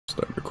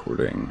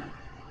recording.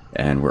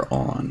 And we're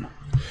on.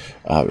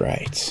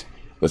 Alright.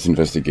 Let's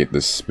investigate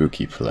this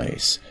spooky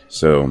place.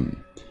 So,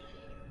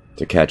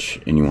 to catch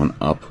anyone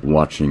up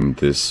watching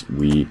this,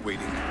 we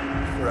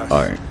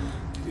are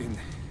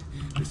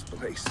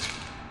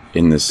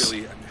in this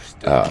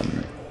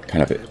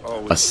kind of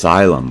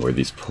asylum where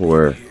these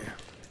poor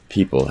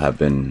people have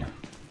been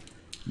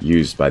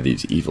used by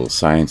these evil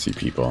sciencey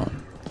people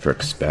for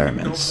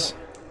experiments.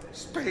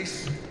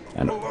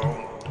 And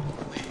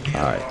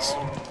alright,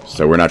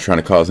 so we're not trying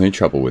to cause any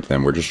trouble with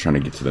them. We're just trying to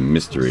get to the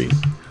mystery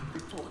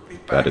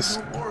that's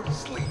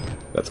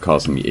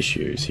causing the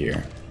issues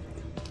here.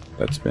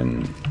 That's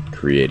been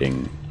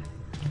creating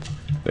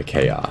the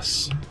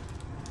chaos.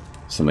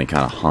 Something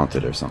kind of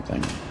haunted or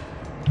something.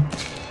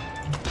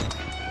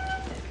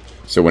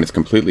 So when it's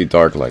completely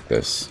dark like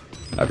this,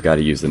 I've got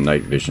to use the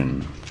night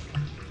vision.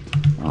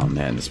 Oh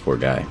man, this poor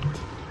guy.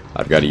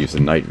 I've got to use the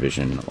night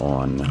vision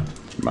on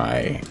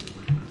my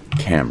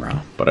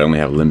camera, but I only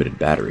have limited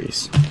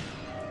batteries.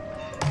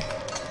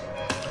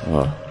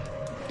 Oh.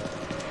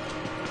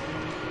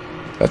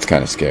 That's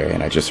kind of scary,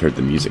 and I just heard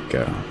the music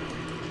go.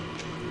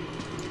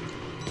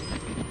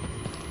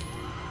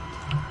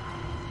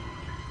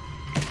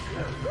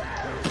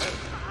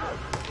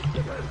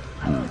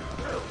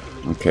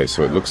 Okay,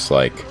 so it looks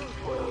like...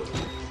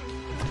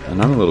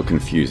 And I'm a little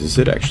confused. Is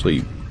it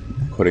actually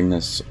putting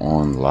this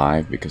on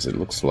live? Because it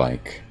looks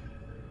like...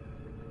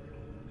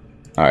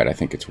 Alright, I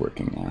think it's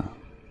working now.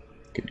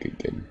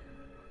 Good.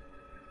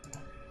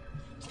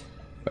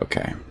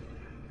 Okay.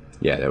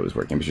 Yeah, that was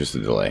working. It was just a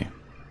delay.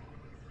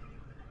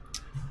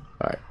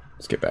 Alright,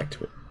 let's get back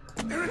to it.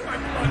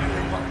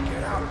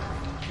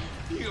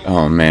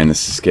 Oh man,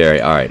 this is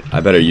scary. Alright, I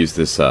better use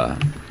this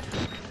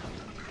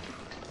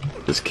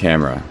this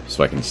camera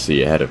so I can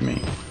see ahead of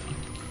me.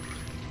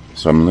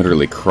 So I'm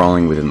literally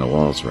crawling within the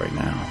walls right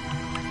now.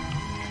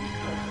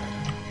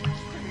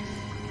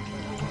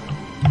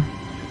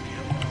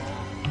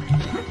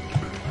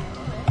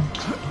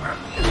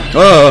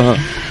 Oh!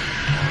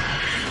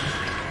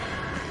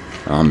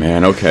 Oh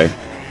man, okay.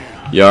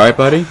 You alright,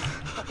 buddy?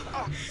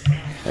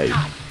 Hey.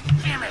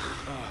 Damn it!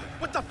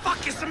 What the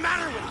fuck is the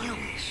matter with you?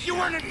 You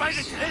weren't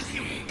invited to this,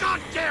 you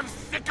goddamn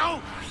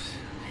sicko!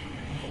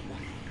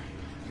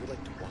 You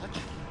like to watch?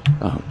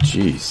 Oh,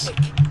 jeez.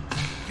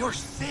 You're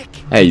sick.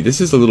 Hey,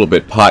 this is a little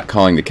bit pot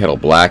calling the kettle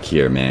black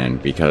here, man,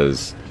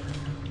 because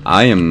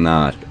I am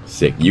not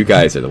sick. You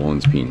guys are the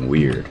ones being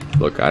weird.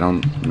 Look,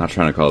 I'm not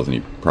trying to cause any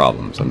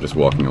problems. I'm just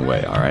walking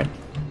away, alright?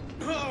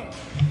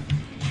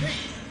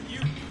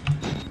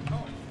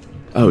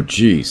 Oh,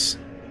 jeez.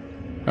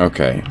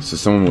 Okay, so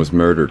someone was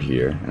murdered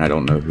here, and I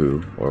don't know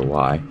who or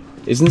why.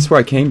 Isn't this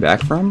where I came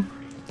back from?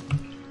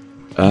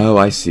 Oh,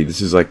 I see. This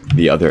is like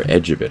the other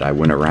edge of it. I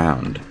went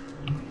around.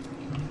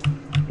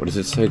 What does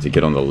it say? To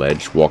get on the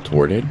ledge, walk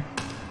toward it?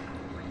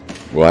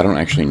 Well, I don't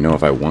actually know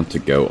if I want to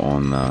go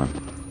on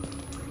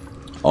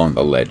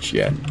the ledge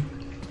yet.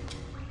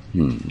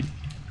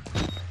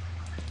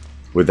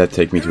 Would that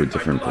take me to a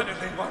different...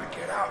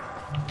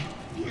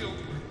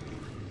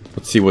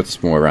 Let's see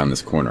what's more around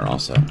this corner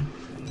also.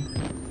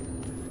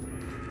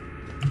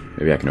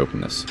 Maybe I can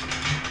open this.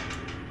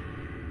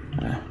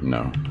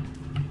 No.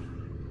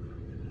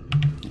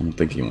 I don't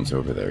think anyone's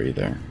over there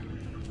either.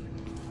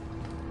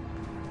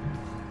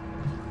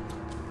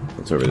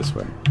 What's over this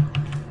way?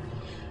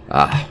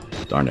 Ah,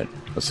 darn it.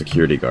 A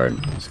security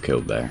guard was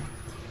killed there.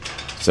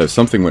 So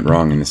something went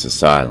wrong in this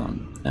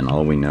asylum, and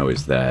all we know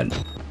is that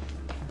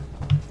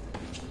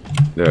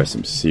there are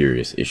some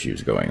serious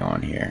issues going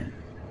on here.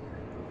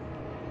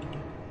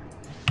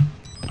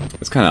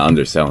 It's kind of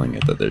underselling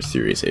it that there's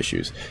serious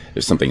issues.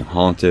 There's something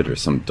haunted or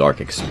some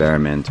dark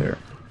experiment or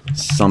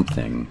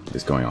something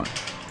is going on.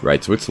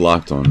 Right, so it's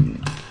locked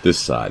on this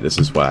side. This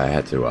is why I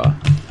had to,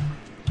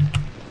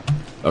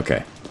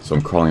 Okay, so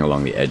I'm crawling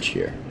along the edge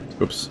here.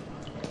 Oops.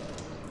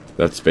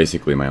 That's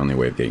basically my only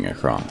way of getting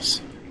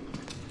across.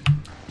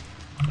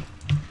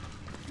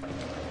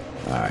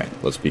 Alright,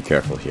 let's be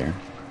careful here.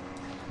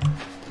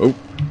 Oh.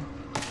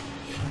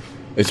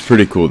 It's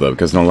pretty cool though,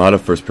 because in a lot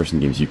of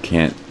first-person games you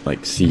can't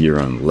like see your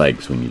own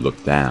legs when you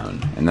look down,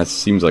 and that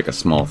seems like a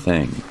small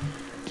thing,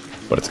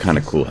 but it's kind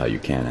of cool how you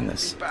can in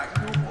this.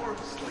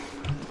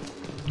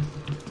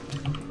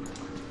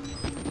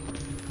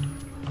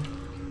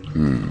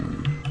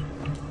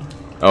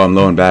 Oh, I'm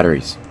low on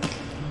batteries.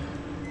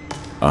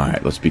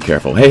 Alright, let's be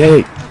careful.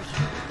 Hey!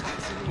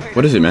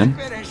 What is it, man?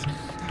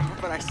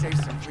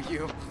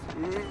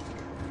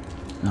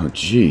 Oh,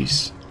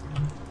 jeez.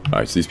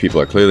 Alright, so these people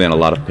are clearly in a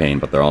lot of pain,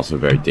 but they're also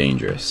very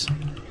dangerous.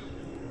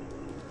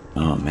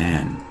 Oh,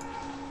 man.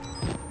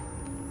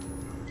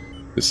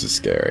 This is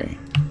scary.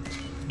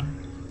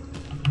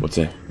 What's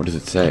it? What does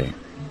it say?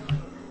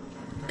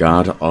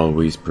 God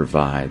always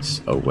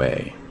provides a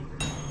way.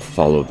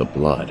 Follow the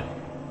blood.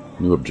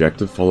 New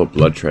objective, follow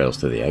blood trails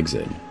to the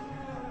exit.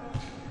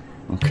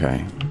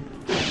 Okay.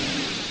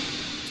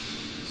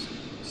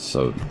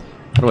 So,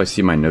 how do I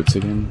see my notes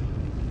again?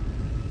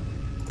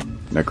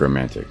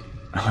 Necromantic.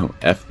 Oh,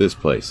 F this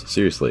place.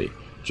 Seriously,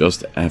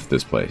 just F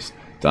this place.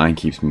 Dying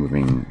keeps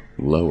moving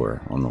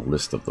lower on the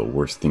list of the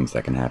worst things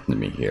that can happen to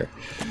me here.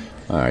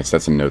 Alright, so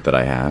that's a note that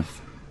I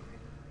have.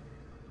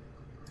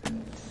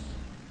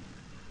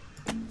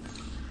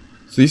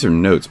 So these are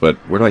notes, but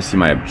where do I see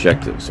my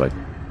objectives? Like,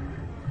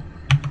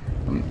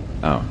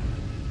 oh,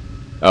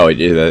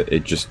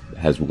 it just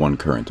has one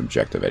current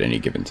objective at any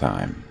given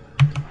time.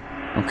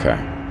 Okay.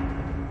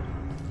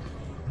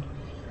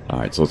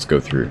 Alright, so let's go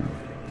through.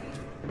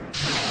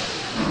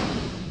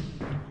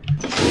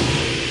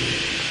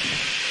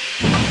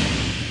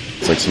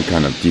 It's like some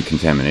kind of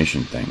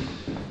decontamination thing.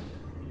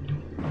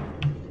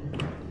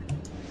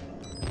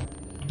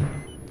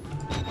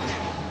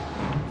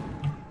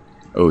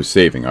 Oh,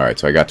 saving. Alright,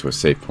 so I got to a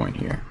save point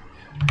here.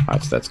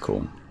 Alright, so that's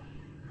cool.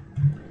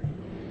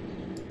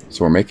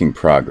 So we're making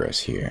progress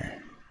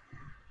here.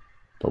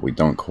 But we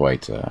don't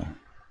quite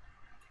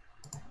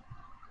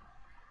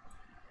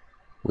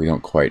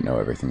know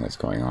everything that's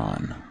going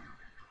on.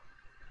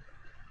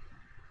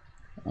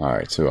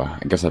 Alright, so I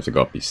guess I have to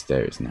go up these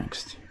stairs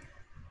next.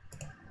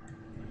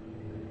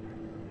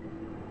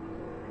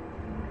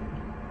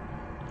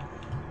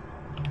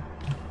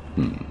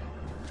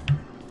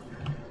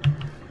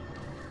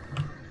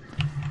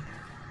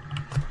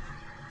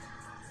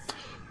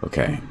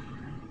 Okay.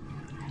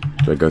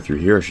 Do I go through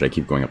here or should I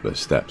keep going up the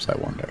steps, I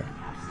wonder?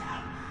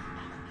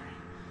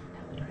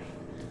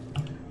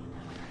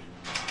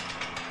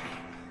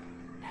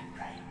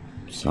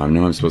 So I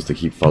know I'm supposed to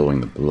keep following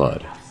the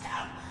blood.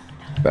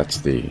 That's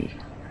the...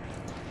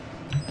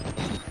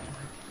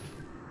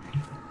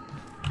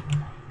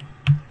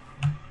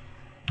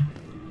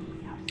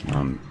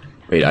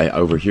 Wait, I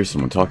overhear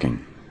someone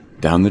talking.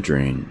 Down the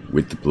drain,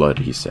 with the blood,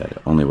 he said.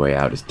 Only way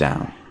out is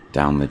down.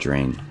 Down the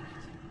drain.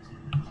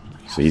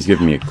 So he's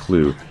giving me a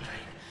clue.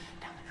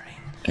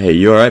 Hey,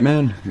 you alright,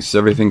 man? Is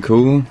everything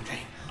cool?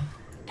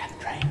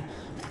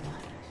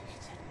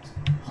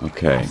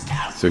 Okay,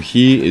 so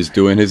he is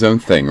doing his own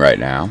thing right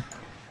now.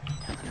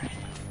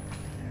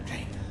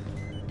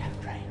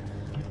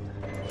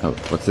 Oh,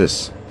 what's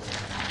this?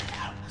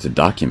 It's a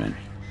document.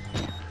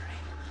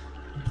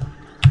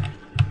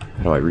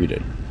 How do I read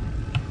it?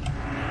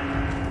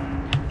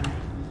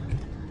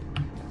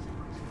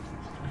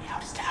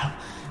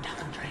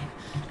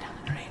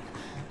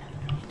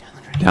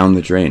 Down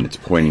the drain, it's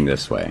pointing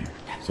this way.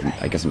 So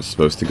I guess I'm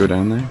supposed to go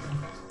down there?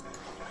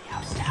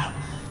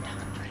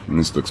 And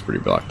this looks pretty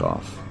blocked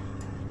off.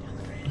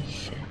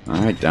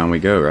 Alright, down we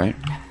go, right?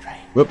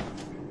 Whoop.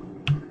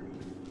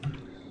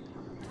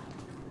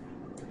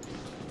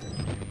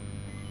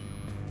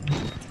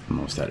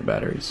 Almost out of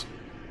batteries.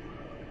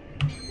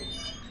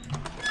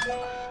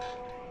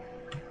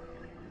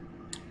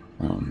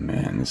 Oh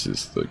man, this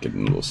is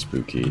getting a little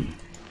spooky.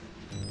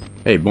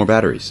 Hey, more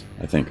batteries,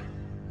 I think.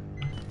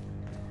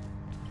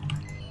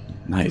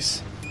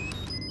 Nice.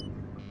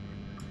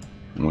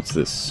 And what's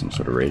this? Some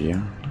sort of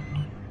radio?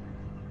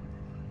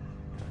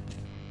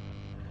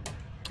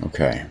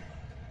 Okay.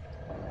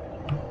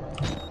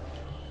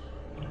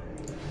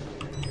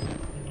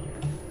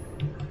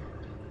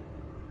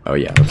 Oh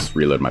yeah, let's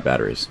reload my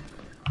batteries.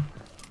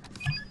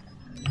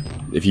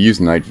 If you use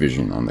night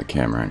vision on the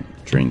camera,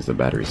 it drains the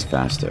batteries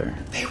faster.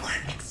 They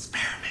weren't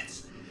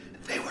experiments.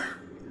 They were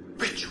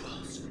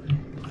rituals.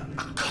 A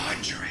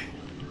conjuring.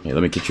 Hey,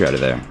 let me get you out of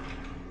there.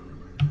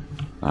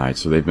 Alright,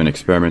 so they've been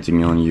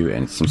experimenting on you,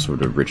 and it's some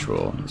sort of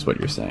ritual, is what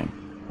you're saying.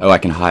 Oh, I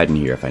can hide in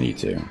here if I need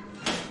to.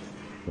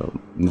 Well,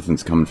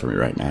 nothing's coming for me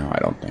right now, I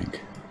don't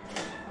think.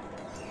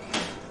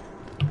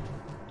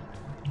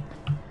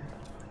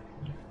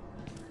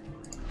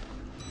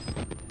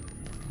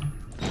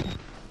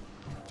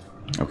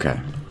 Okay.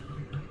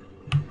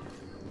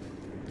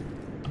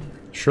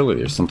 Surely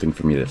there's something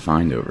for me to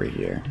find over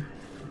here.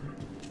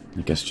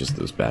 I guess just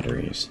those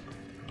batteries.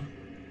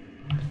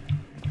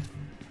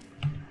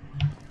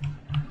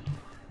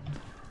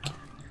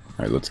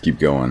 Alright, let's keep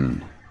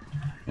going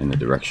in the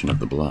direction of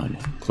the blood.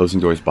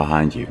 Closing doors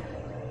behind you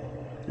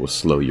will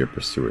slow your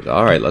pursuers.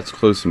 Alright, let's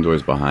close some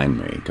doors behind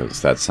me,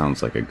 because that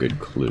sounds like a good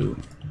clue.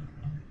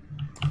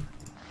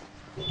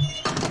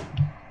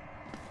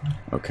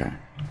 Okay.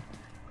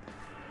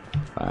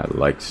 I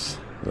liked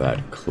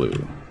that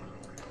clue.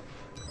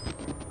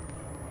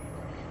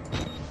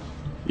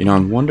 You know,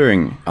 I'm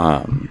wondering,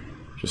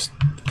 just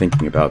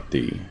thinking about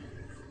the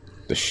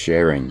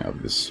sharing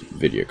of this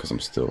video, because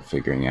I'm still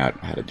figuring out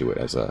how to do it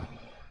as a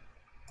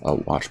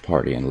watch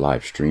party and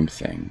live stream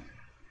thing.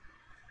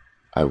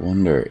 I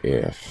wonder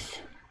if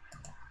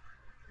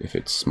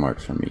it's smart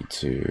for me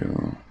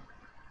to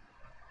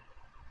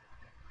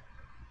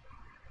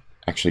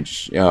actually,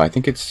 I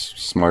think it's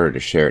smarter to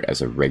share it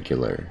as a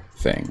regular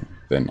thing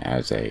than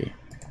as a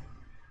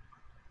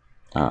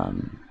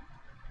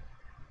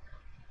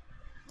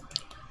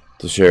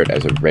to share it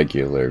as a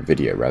regular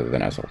video rather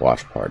than as a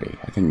watch party.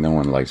 I think no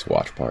one likes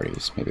watch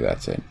parties. Maybe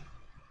that's it.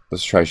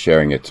 Let's try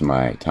sharing it to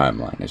my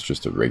timeline. It's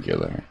just a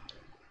regular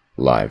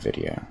live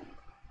video.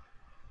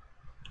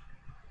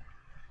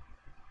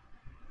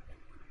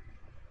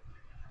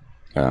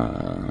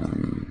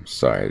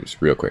 Sorry,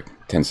 just real quick.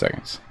 10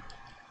 seconds.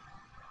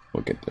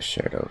 We'll get this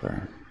shared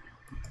over.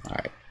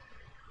 Alright.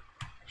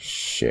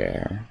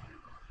 Share.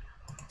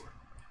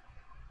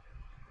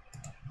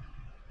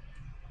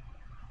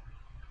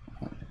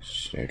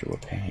 Share to a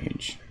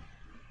page.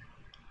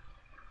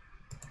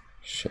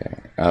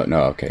 Share. Oh,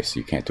 no, okay, so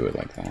you can't do it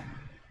like that.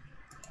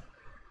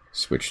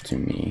 Switch to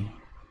me.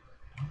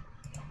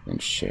 Then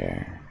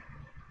share.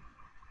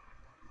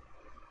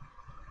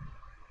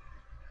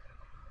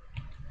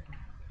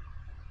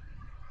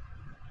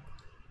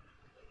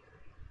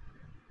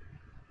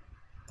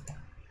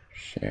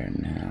 Share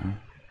now.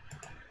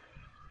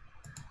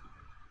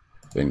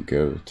 Then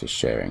go to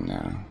sharing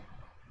now.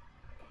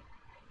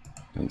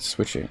 And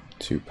switch it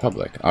to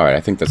public. Alright,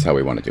 I think that's how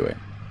we want to do it.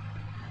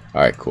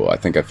 Alright, cool. I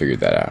think I figured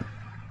that out.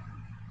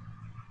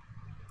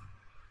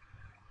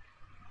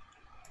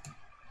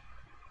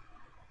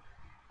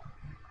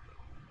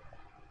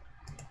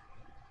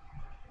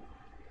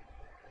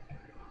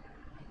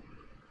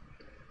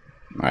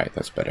 Alright,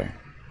 that's better.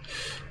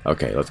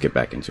 Okay, let's get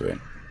back into it.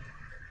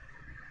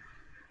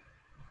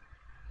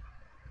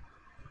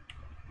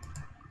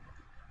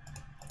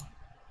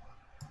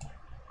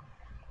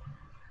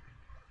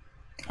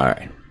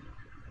 Alright.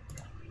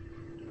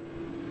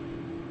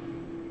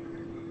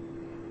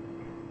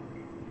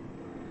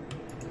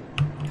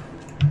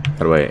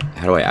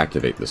 How do I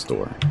activate this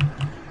door?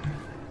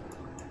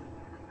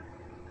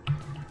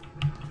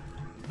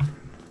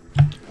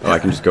 Oh, I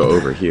can just go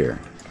over here.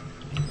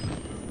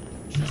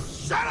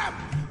 Just shut up!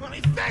 Let me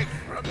think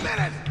for a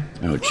minute!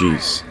 Oh,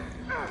 jeez.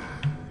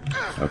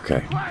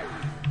 Okay.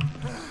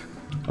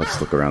 Let's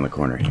look around the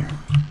corner here.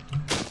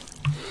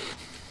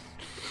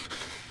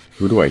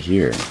 Who do I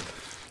hear?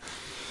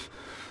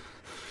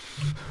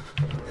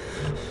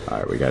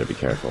 Alright, we gotta be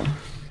careful.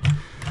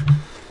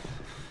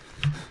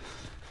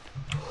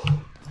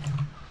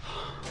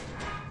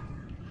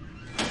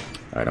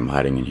 Alright, I'm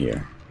hiding in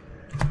here.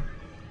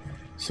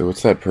 So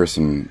what's that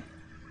person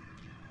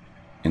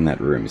in that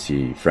room? Is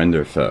he friend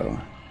or foe?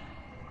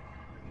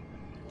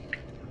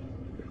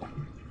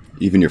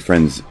 Even your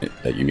friends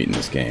that you meet in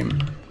this game.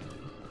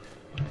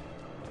 Do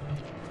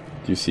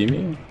you see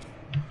me?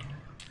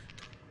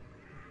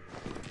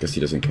 Guess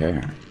he doesn't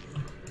care.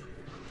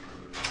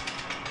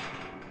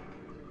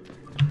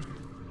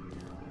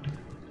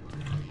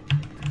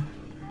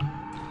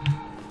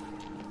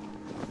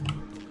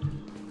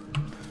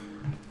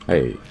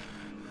 Hey.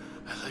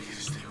 I'd like you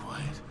to stay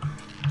quiet.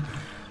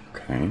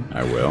 Okay,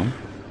 I will.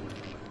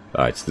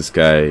 Alright, so this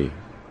guy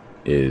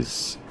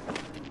is...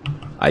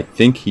 I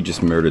think he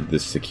just murdered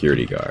this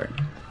security guard.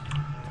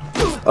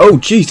 Oh,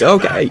 jeez,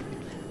 okay!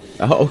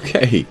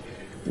 Okay.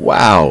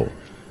 Wow.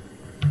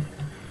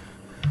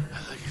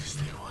 I'd like you to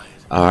stay quiet.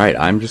 Alright,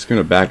 I'm just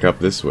gonna back up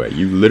this way.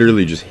 You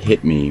literally just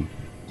hit me.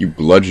 You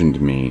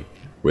bludgeoned me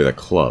with a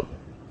club.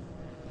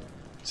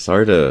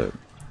 Sorry to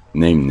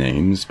name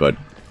names, but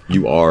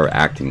you are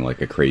acting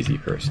like a crazy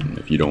person.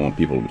 If you don't want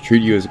people to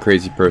treat you as a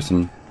crazy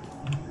person,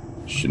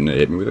 you shouldn't have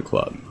hit me with a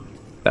club.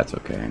 That's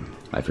okay.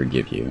 I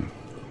forgive you.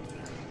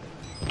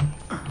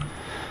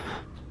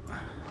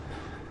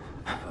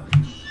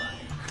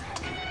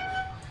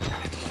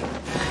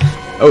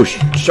 Oh,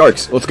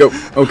 sharks! Let's go!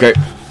 Okay.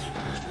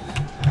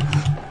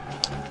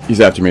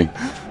 He's after me.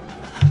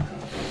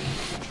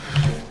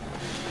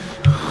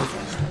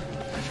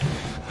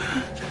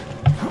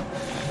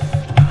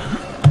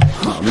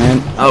 Oh,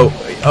 man.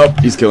 Oh,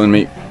 he's killing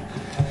me.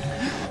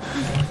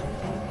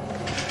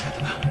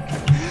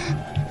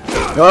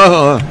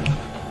 Oh!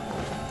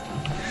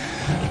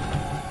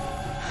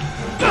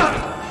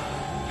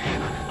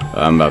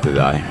 I'm about to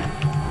die.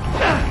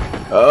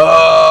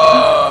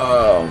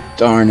 Oh,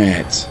 darn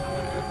it.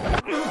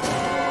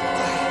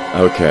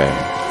 Okay.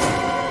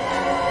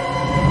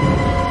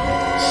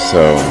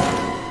 So,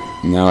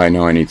 now I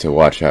know I need to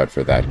watch out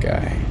for that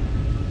guy.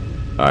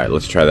 Alright,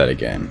 let's try that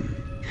again.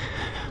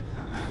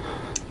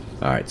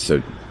 Alright,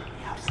 so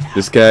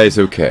this guy's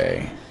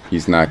okay.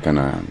 He's not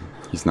gonna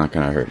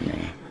hurt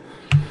me.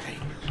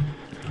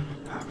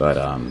 But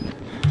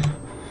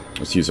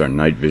let's use our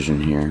night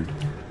vision here.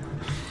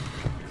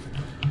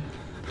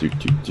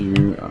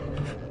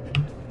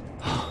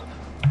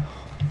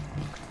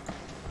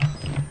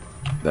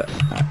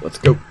 Alright, let's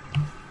go.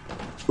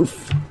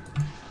 Oof.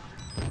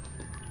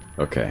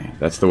 Okay,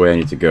 that's the way I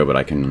need to go, but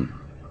I can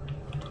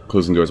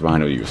closing doors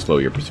behind you slow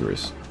your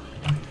pursuers.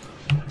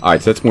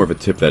 Alright, so that's more of a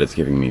tip that it's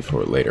giving me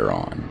for later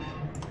on.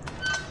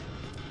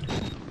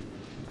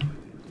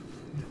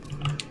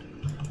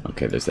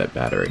 Okay, there's that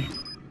battery.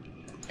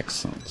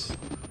 Excellent.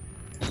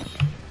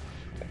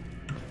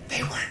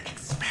 They weren't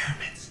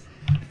experiments.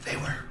 They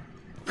were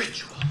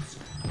rituals.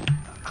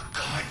 A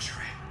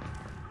conjuring.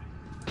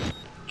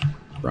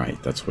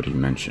 Right, that's what he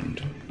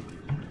mentioned.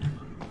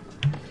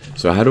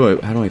 So how do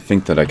I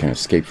think that I can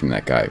escape from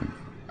that guy?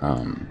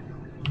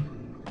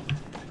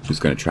 Who's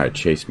gonna try to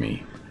chase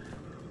me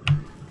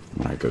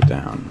when I go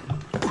down?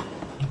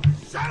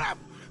 Shut up!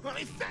 Let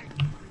me think.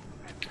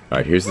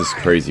 Alright, here's this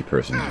crazy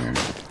person here.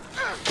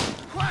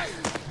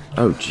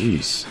 Oh,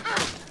 jeez.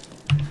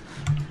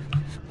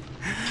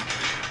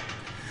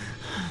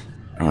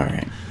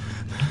 Alright.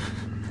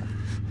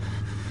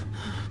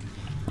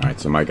 Alright,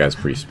 so my guy's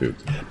pretty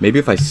spooked. Maybe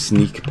if I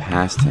sneak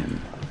past him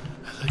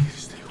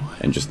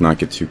and just not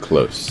get too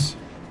close.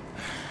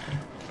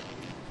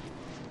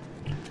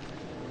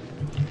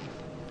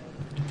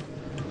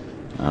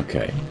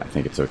 Okay, I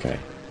think it's okay.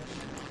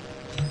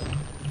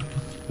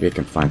 Maybe I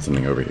can find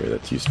something over here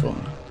that's useful.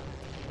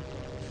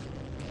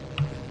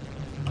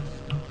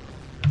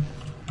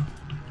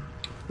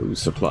 Ooh,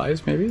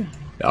 supplies maybe?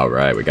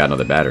 Alright, we got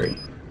another battery.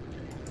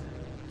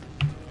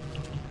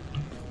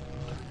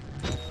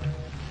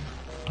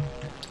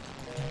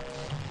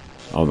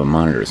 All the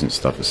monitors and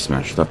stuff is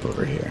smashed up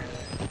over here.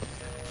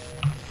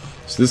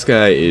 So this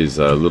guy is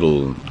a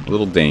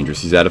little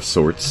dangerous. He's out of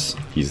sorts.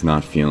 He's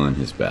not feeling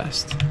his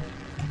best.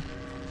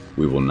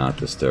 We will not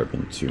disturb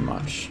him too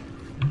much.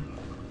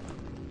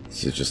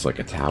 This is just like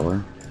a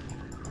tower.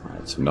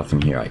 Alright, so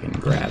nothing here I can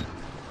grab.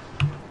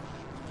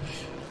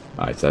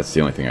 Alright, so that's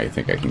the only thing I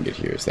think I can get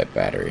here is that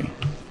battery.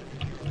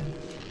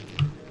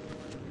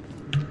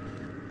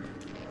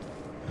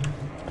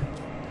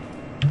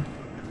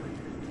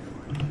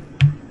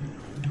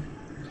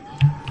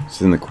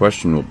 So then the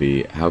question will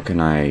be, how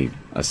can I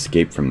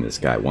escape from this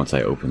guy once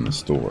I open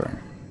this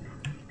door?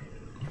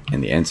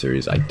 And the answer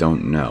is, I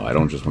don't know. I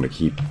don't just want to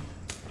keep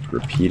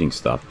repeating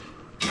stuff.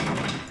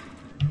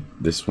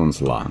 This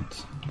one's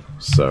locked,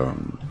 so...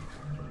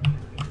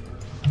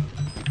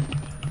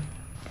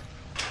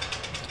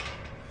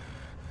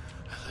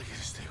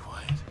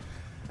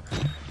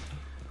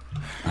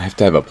 I have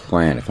to have a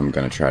plan if I'm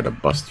going to try to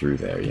bust through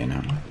there, you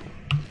know?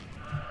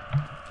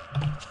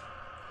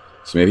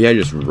 So maybe I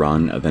just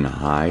run and then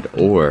hide,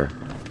 or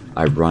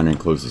I run and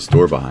close this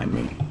door behind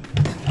me.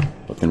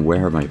 But then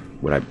where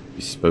would I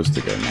be supposed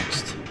to go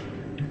next?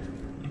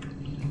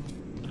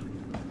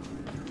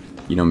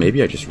 You know,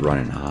 maybe I just run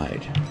and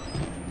hide.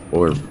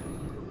 Or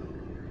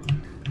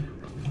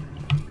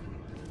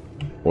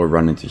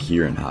run into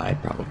here and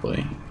hide,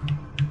 probably.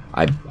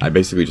 I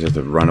basically just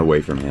have to run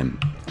away from him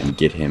and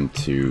get him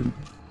to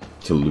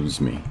lose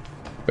me.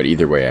 But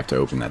either way, I have to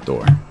open that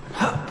door.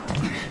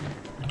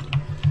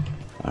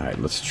 Alright,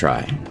 let's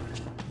try.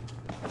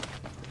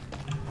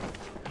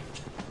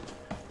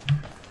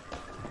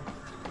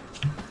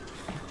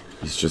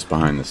 He's just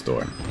behind this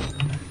door.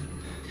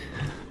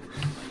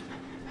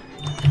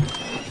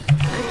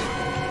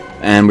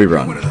 And we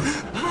run.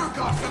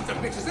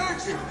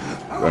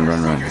 Run,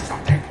 run, run.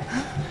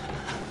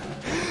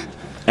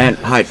 And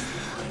hide.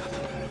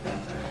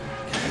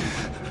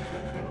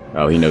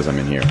 Oh, he knows I'm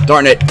in here.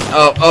 Darn it!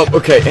 Oh,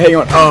 okay, hang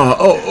on.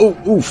 Oh,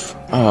 oof.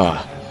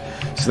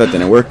 So that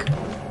didn't work.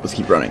 Let's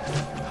keep running.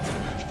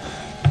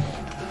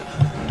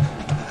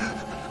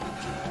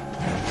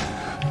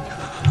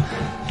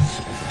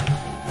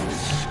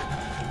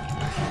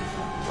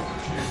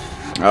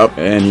 Oh,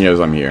 and he knows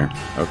I'm here.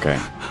 Okay.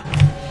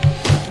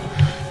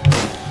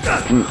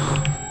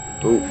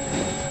 Ooh.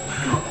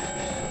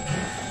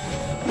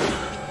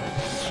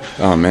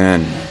 Oh,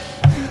 man.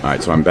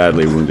 Alright, so I'm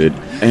badly wounded.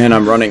 And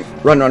I'm running.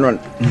 Run, run, run.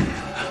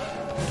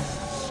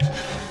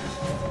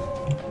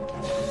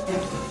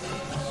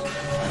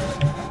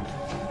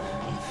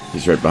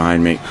 He's right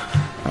behind me.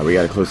 Alright, we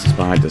gotta close this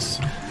behind us.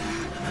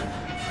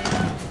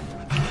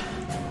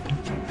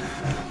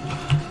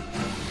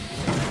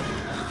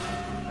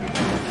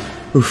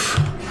 Oof.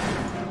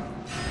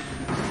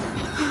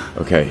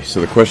 Okay, so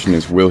the question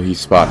is, will he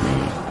spot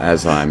me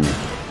as I'm...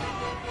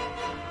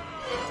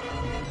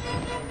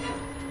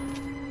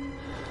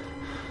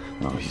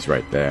 Oh, he's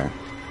right there.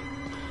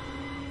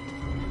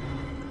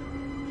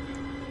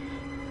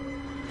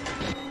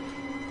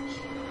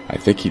 I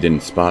think he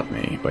didn't spot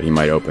me, but he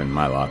might open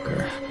my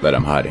locker that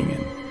I'm hiding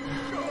in.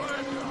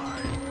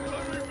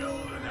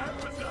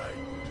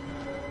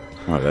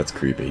 Oh, that's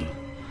creepy.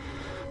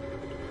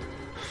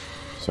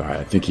 So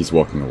I think he's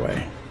walking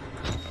away.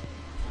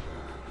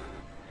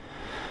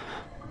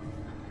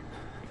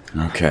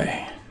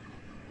 Okay.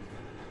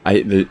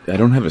 I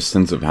don't have a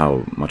sense of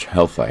how much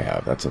health I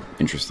have. That's an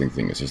interesting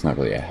thing, is there's not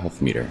really a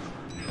health meter.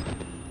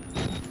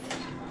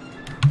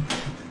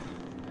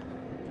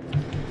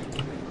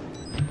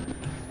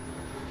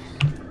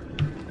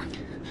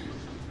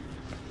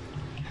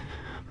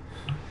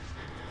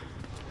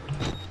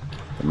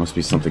 There must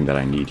be something that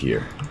I need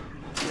here.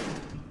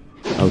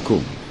 Oh,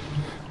 cool.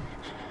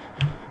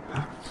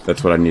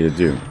 That's what I need to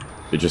do.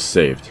 It just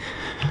saved.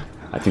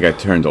 I think I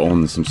turned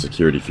on some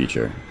security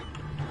feature.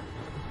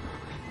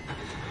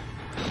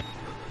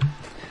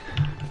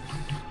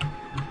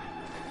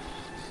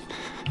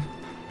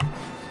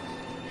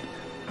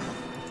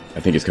 I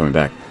think he's coming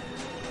back.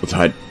 Let's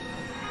hide.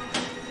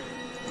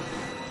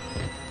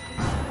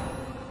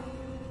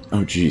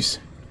 Oh, jeez.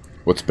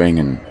 What's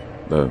banging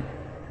the...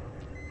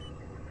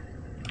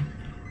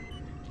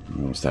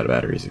 Almost out of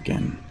batteries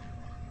again.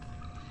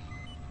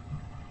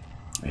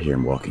 I hear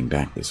him walking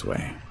back this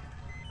way.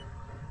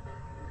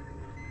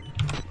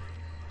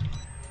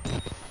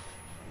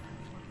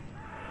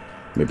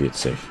 Maybe it's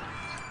safe.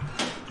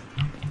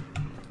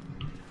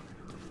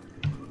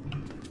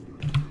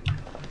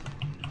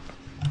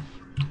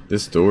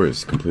 This door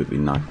is completely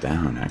knocked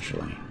down,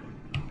 actually.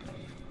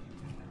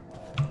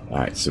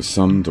 Alright, so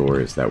some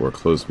doors that were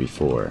closed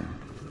before,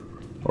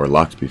 or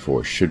locked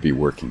before, should be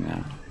working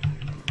now.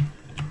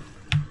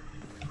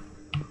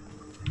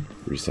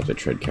 We just have to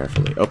tread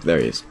carefully. Oh, there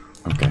he is.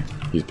 Okay,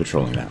 he's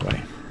patrolling that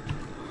way.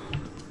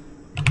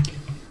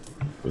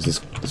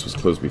 This was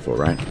closed before,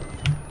 right?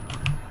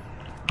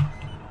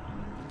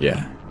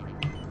 Yeah.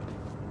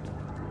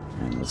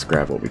 And let's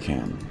grab what we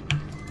can.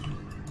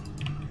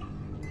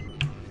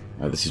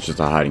 This is just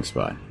a hiding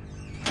spot.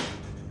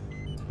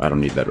 I don't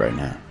need that right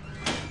now.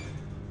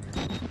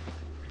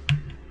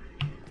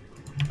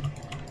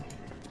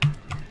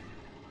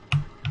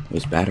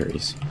 There's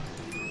batteries.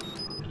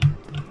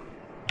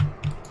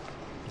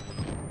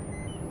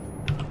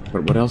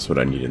 But what else would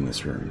I need in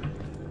this room?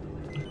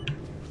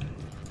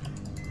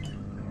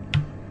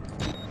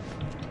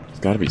 There's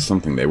gotta be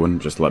something. They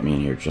wouldn't just let me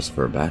in here just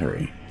for a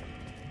battery.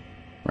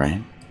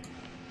 Right?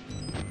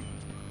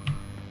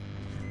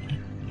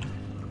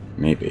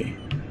 Maybe.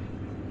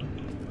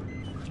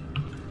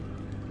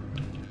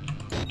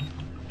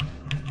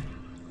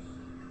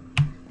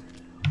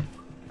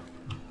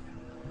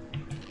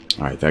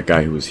 Alright, that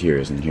guy who was here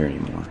isn't here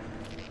anymore.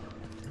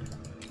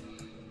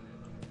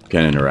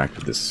 Can't interact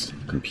with this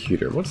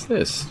computer. What's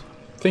this?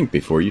 Think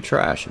before you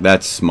trash.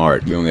 That's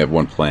smart. We only have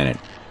one planet.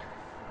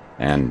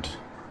 And...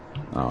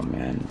 oh,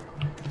 man.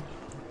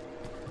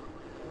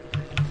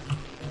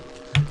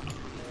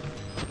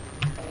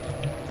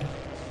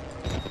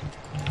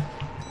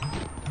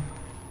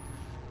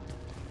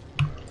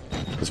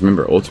 Because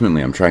remember,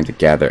 ultimately I'm trying to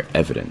gather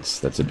evidence.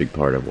 That's a big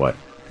part of what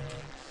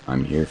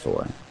I'm here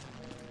for.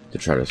 To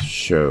try to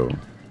show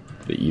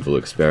the evil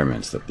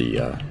experiments that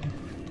the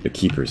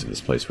keepers of this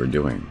place were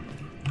doing.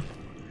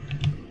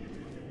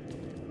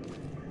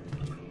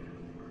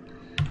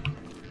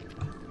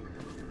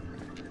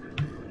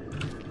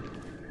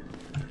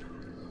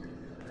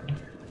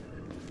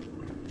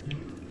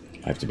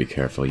 I have to be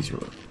careful. He's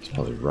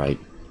probably right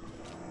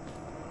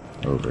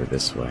over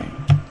this way.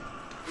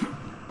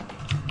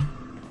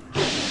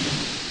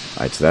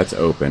 Alright, so that's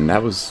open.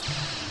 That was...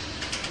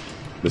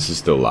 this is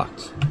still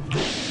locked.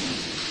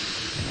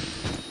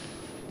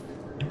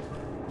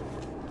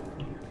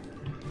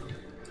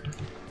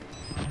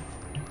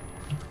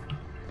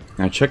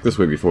 I checked this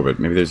way before, but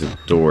maybe there's a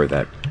door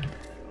that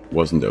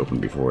wasn't open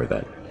before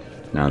that.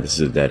 Now this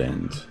is a dead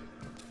end.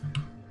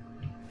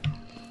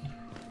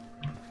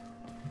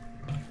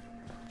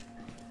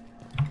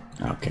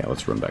 Okay,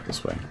 let's run back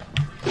this way.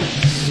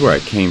 This is where I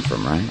came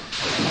from, right?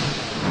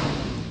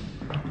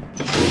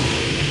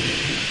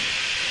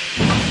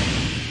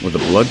 Well, the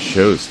blood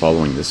shows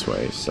following this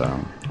way, so...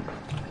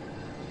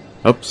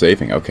 oh,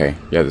 saving. Okay.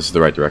 Yeah, this is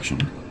the right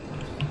direction.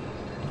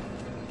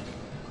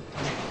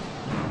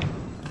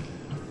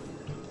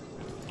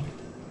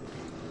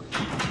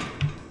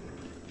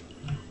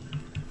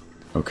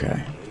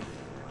 Okay.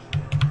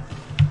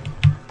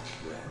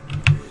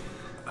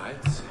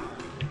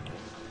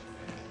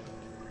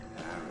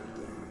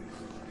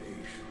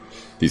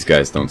 These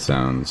guys don't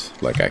sound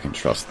like I can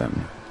trust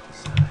them.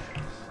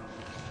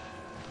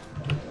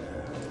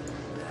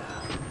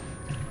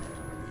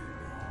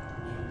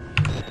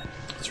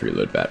 Let's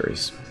reload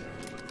batteries.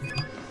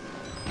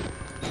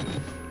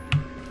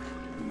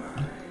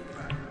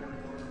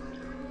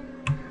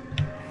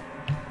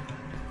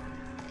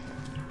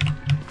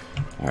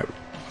 Alright.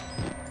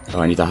 Oh,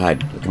 I need to hide.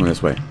 They're coming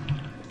this way.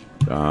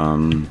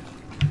 Can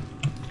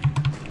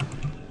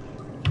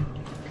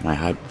I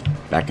hide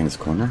back in this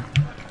corner?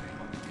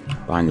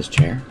 Behind this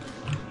chair?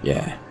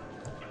 Yeah.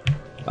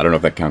 I don't know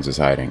if that counts as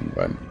hiding,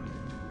 but...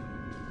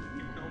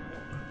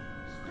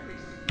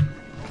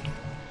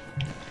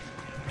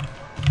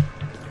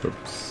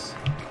 oops.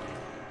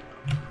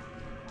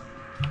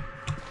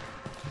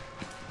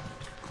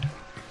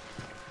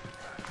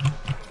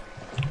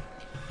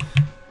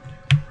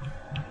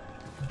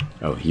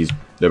 Oh,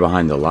 they're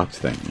behind the locked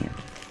thing here.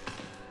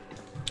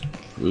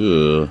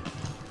 Ugh.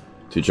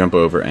 To jump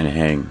over and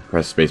hang,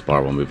 press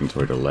spacebar while moving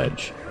toward a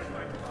ledge.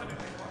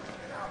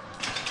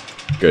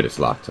 Good, it's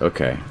locked.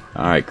 Okay.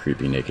 Alright,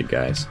 creepy naked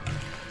guys.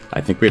 I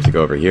think we have to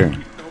go over here.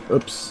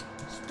 Oops.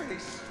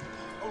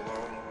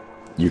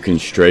 You can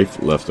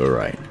strafe left or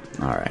right.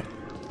 Alright.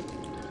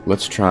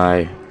 Let's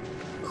try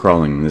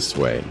crawling this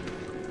way.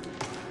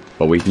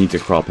 But we need to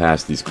crawl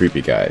past these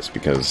creepy guys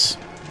because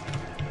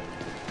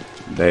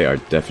they are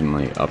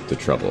definitely up to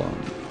trouble.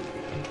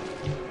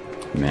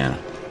 Man,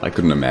 I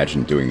couldn't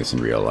imagine doing this in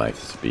real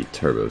life. This would be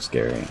turbo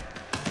scary.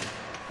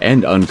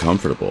 And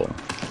uncomfortable.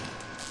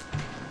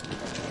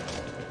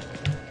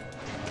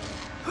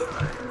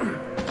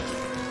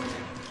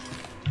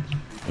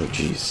 Oh,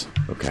 jeez.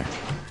 Okay.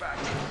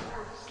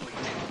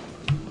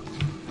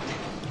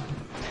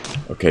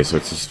 Okay, so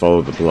it's just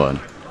follow the blood.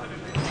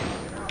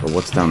 But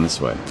what's down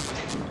this way?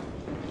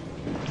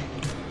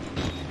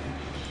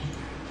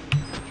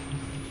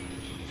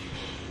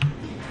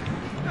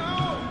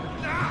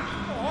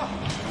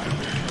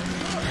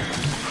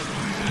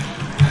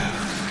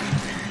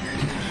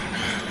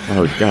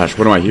 Oh gosh,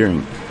 what am I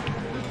hearing?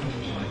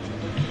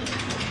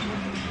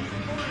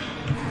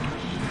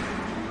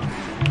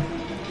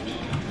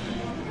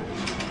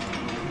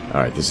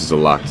 Alright, this is a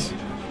locked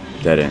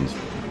dead end.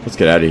 Let's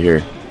get out of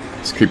here.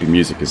 This creepy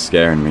music is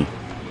scaring me.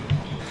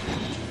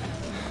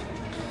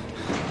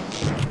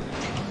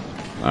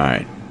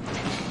 Alright.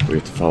 We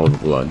have to follow the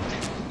blood.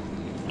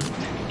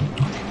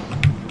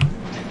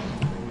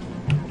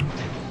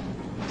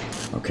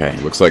 Okay,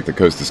 looks like the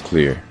coast is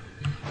clear.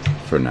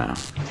 For now.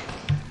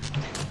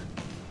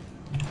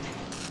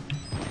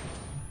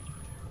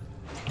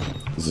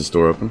 Is this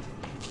door open?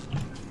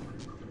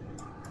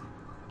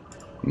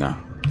 No.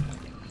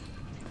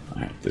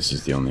 Alright, this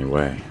is the only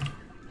way.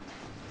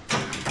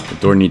 The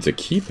door needs a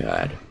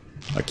keypad.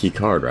 A key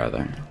card,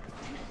 rather.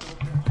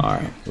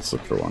 Alright, let's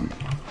look for one.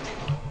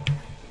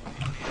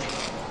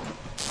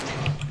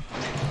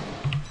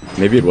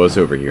 Maybe it was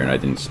over here and I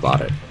didn't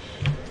spot it.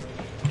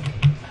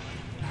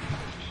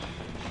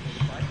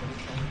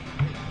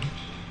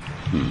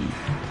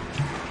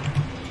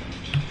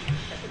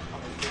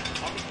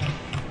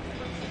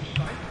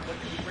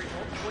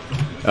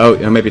 Oh,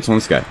 maybe it's on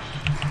this guy.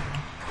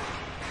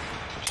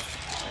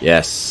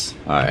 Yes.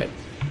 Alright.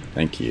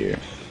 Thank you.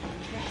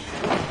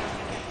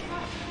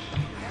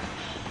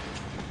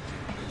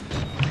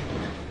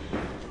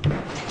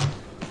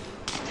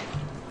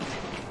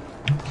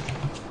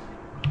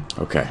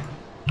 Okay.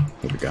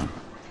 Here we go.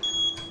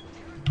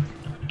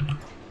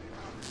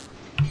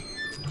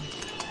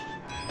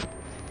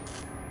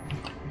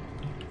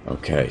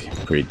 Okay.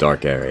 Pretty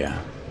dark area.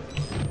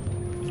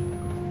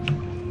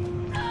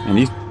 And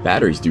these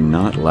batteries do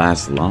not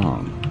last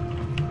long.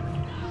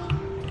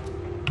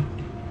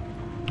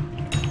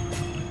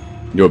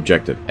 New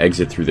objective,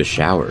 exit through the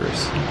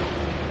showers.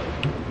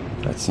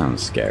 That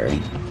sounds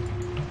scary.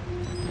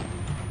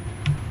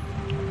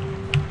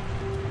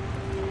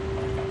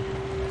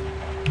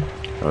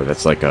 Oh,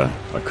 that's like a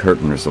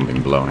curtain or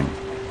something blowing.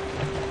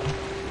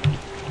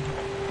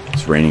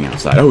 It's raining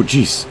outside. Oh,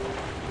 jeez.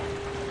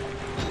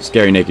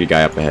 Scary naked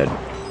guy up ahead.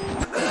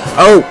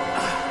 Oh!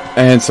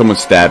 And someone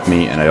stabbed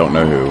me, and I don't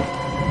know who.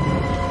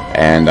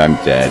 And I'm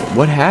dead.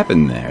 What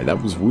happened there?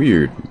 That was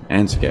weird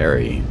and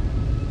scary.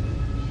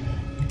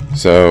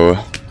 So,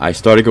 I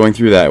started going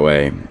through that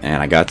way,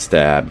 and I got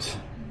stabbed.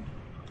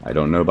 I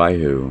don't know by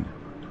who.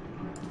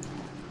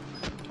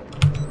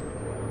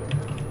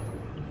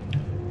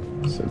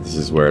 So this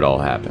is where it all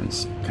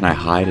happens. Can I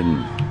hide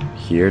in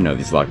here? No,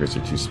 these lockers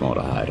are too small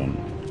to hide in.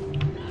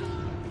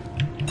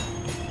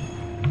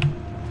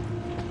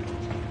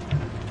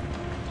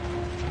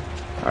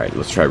 Alright,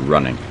 let's try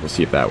running. We'll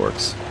see if that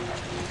works.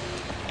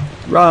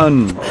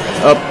 Run!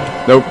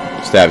 Up! Nope.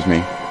 Stabs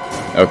me.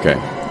 Okay.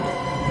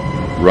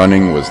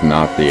 Running was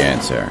not the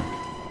answer.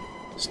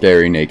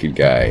 Scary naked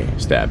guy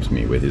stabs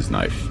me with his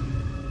knife.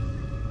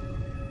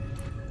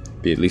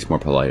 Be at least more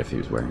polite if he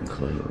was wearing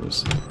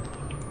clothes.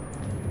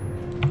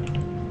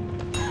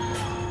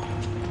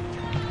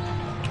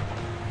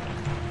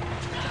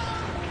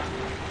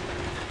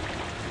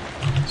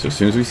 So as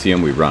soon as we see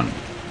him, we run.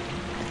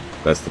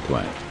 That's the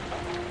plan.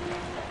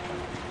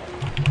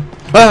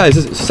 Ah, is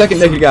this a second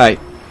naked guy?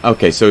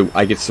 Okay, so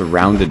I get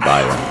surrounded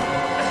by them.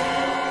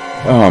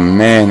 Oh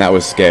man, that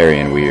was scary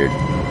and weird.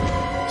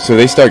 So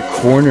they start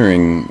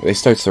cornering, they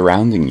start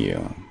surrounding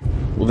you.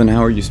 Well then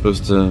how are you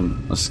supposed to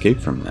escape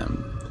from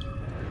them?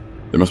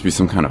 There must be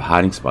some kind of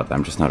hiding spot that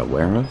I'm just not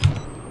aware of.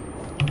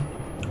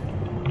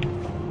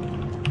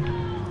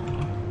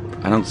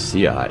 I don't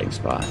see a hiding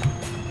spot.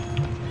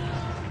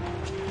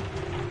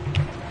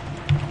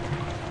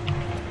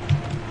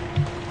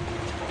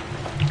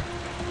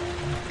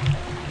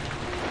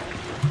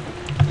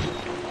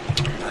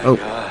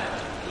 Oh.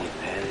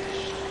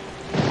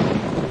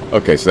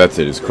 Okay, so that's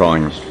it. It's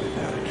crawling.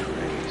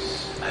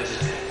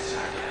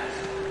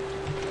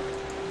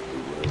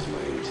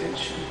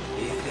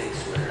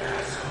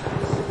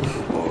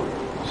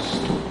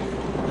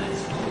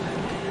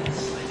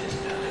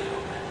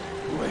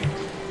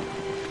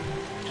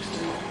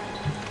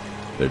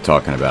 They're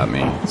talking about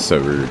me. It's so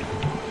rude.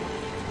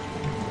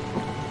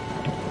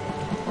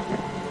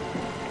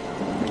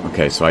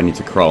 Okay, so I need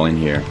to crawl in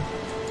here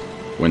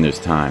when there's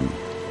time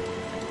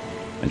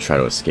and try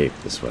to escape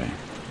this way.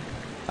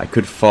 I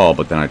could fall,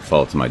 but then I'd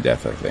fall to my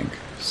death, I think.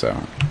 So.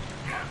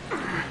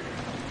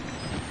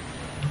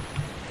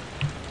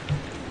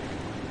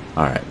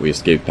 Alright, we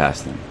escaped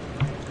past them.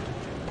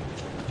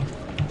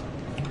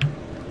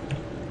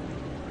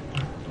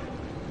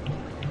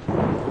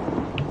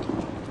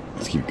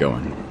 Let's keep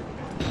going.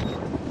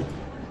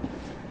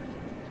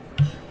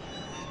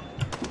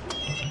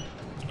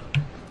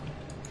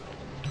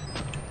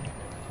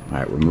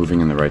 Alright, we're moving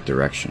in the right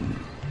direction.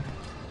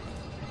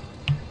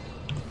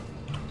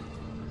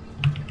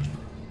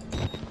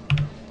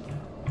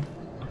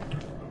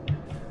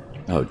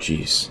 Oh,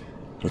 jeez.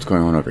 What's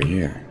going on over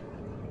here?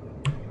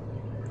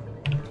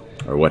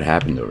 Or what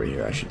happened over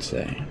here, I should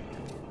say.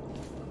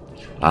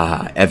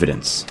 Ah,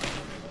 evidence.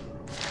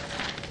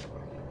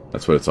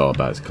 That's what it's all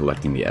about, is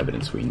collecting the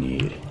evidence we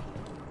need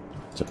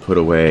to put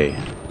away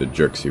the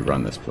jerks who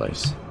run this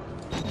place.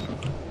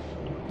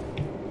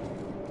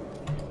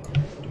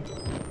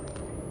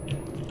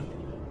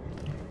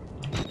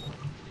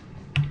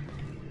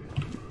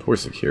 Poor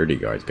security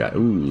guards got.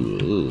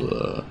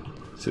 Ooh,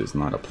 this is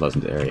not a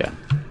pleasant area.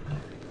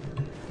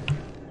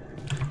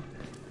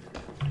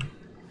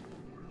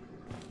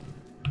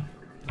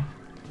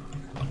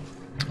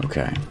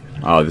 Okay.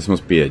 Oh, this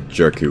must be a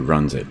jerk who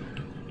runs it.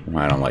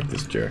 I don't like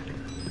this jerk.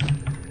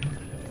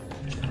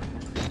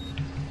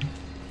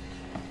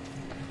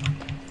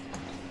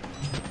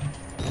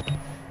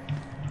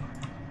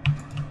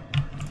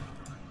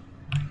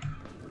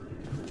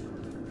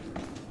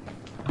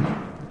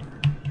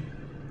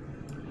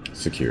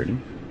 Security.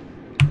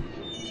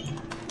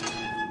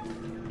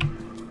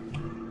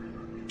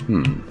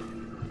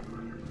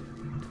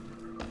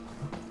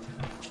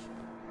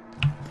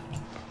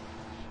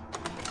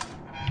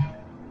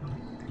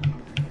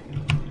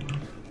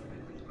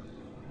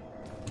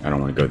 I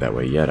don't want to go that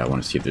way yet. I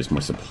want to see if there's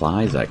more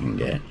supplies I can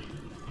get.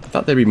 I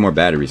thought there'd be more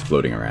batteries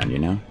floating around, you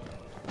know?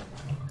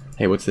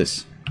 Hey, what's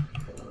this?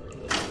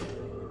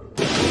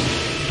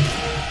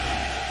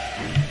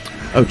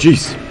 Oh,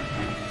 jeez.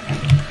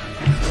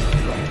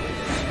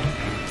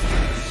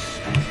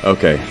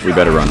 Okay, we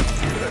better run.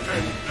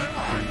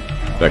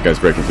 That guy's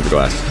breaking through the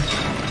glass.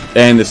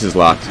 And this is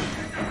locked.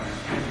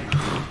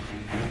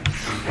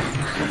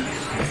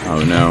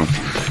 Oh no.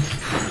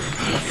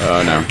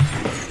 Oh no.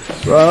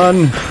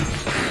 Run!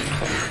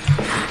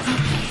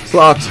 It's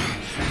locked.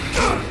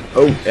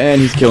 Oh,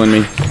 and he's killing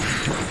me.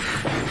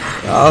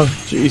 Oh,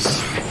 jeez.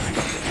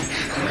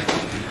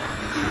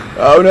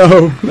 Oh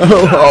no!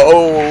 No!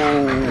 Oh!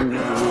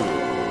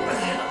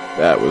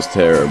 That was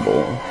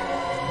terrible.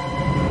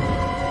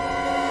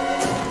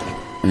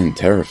 And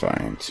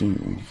terrifying,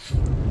 too.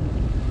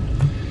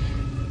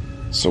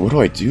 So what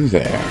do I do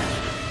there?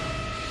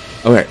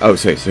 Okay, oh,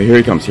 so here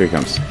he comes,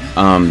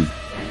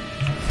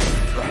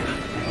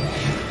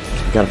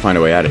 Gotta find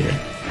a way out of here.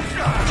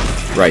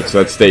 Right,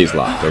 so that stays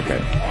locked,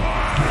 okay.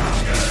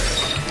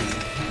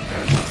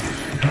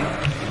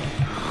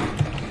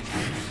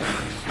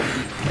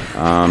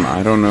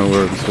 I don't know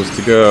where I'm supposed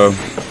to go.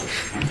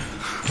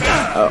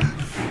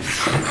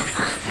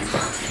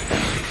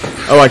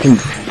 Oh, I can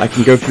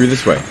go through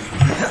this way.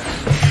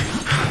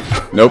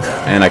 Nope,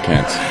 and I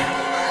can't.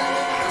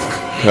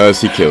 Because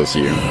he kills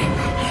you.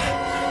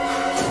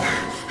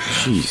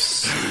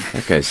 Jeez,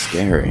 that guy's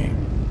scary.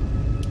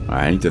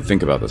 Alright, I need to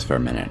think about this for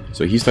a minute.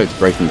 So he starts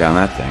breaking down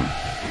that thing.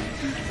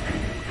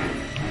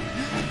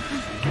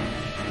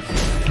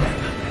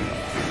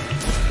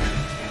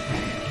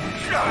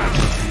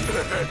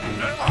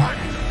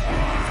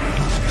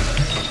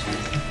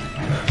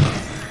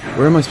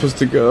 Where am I supposed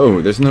to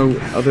go? There's no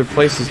other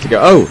places to go.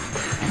 Oh!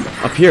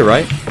 Up here,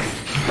 right?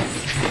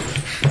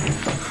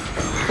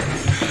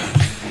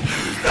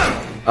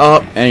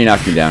 Oh, and he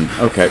knocked me down.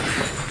 Okay.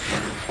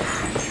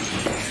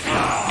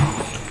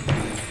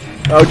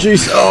 Oh,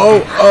 jeez.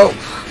 Oh, oh.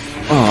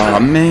 Oh,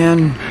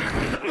 man.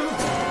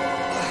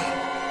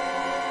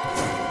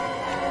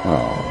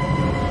 Oh.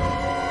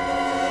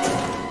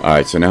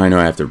 Alright, so now I know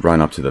I have to run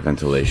up to the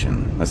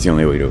ventilation. That's the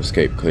only way to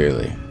escape,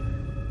 clearly.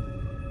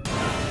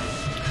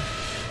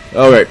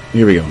 Alright,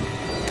 here we go.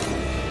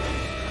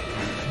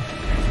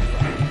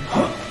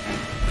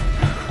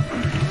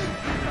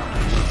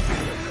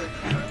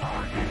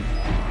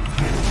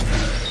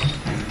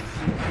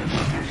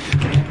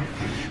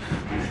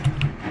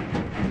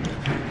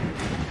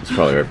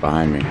 Probably right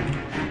behind me.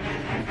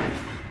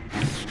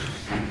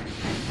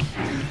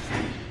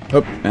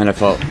 Oh, and I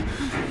fall.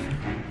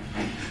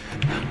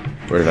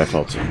 Where did I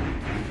fall to?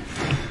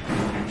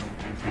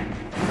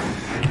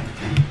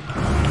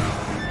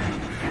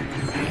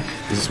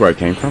 Is this where I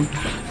came from?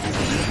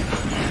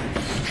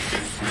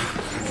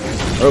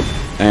 Oh,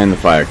 and the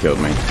fire killed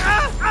me.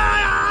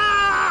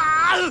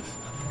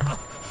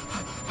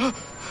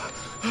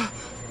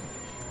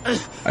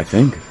 I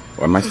think.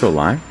 Or am I still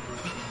alive?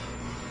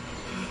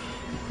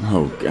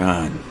 Oh,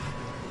 God.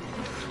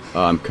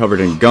 Oh, I'm covered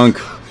in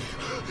gunk.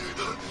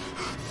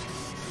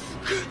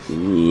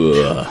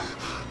 Ugh.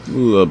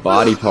 Ugh,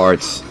 body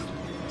parts.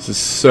 This is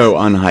so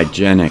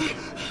unhygienic.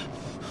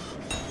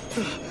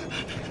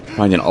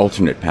 Find an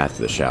alternate path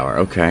to the shower.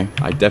 Okay,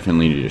 I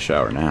definitely need a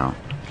shower now.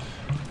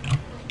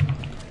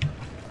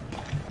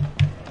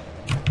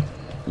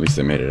 At least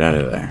I made it out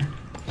of there.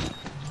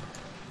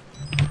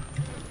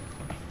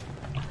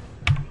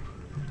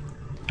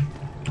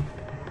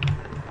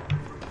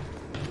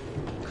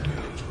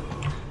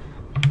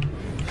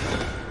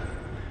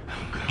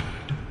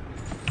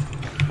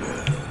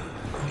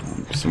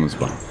 Someone's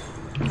behind.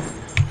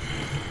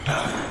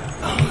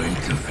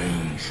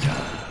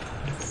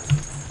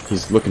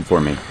 He's looking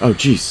for me. Oh,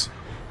 jeez.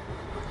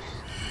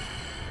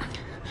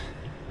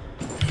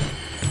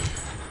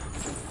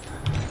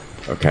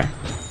 Okay.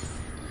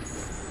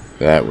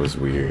 That was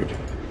weird.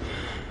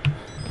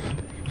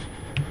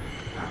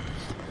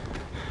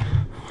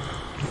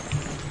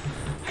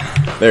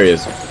 There he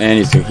is.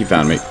 And he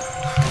found me.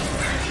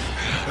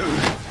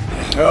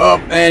 Oh,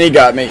 and he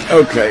got me.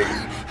 Okay.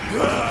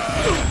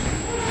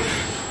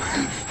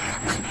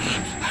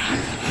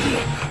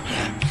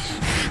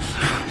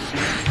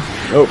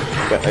 Oh,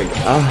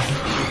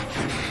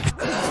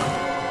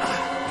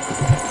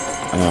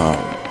 oh.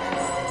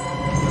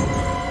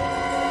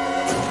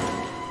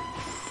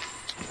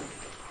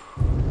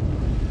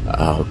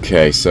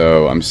 Okay,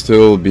 so I'm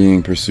still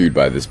being pursued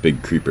by this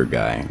big creeper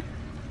guy.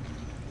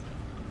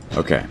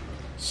 Okay,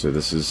 so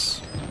this is...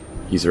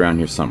 he's around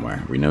here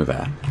somewhere. We know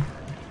that.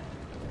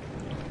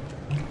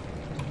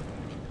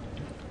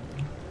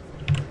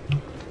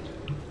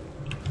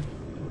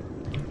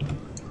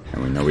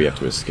 And we know we have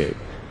to escape.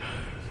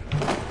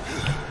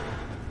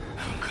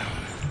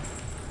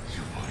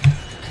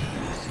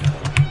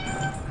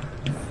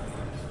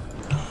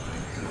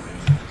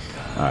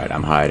 Alright,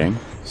 I'm hiding,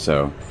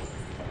 so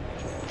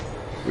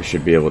we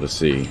should be able to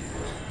see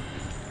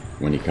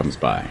when he comes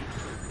by.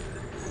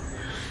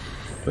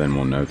 Then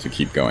we'll know to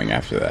keep going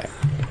after that.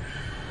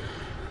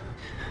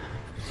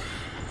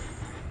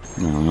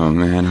 Oh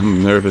man,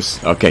 I'm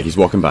nervous. Okay, he's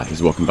walking by,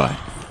 he's walking by.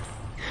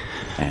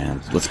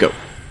 And let's go.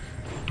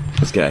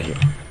 Let's get out of here.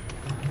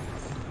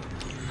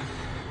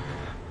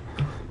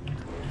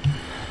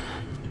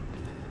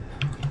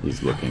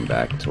 He's looking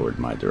back toward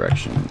my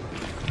direction.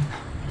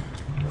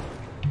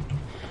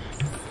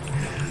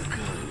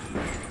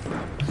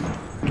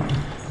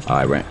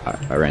 I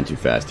ran too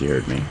fast, he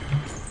heard me.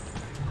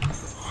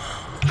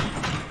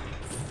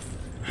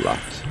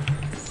 Locked.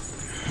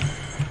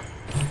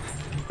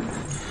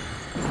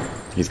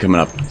 He's coming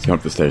up. He's coming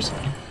up the stairs.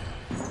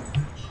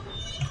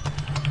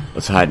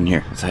 Let's hide in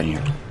here. Let's hide in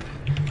here.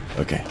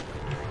 Okay.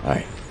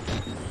 Alright.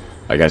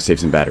 I gotta save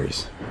some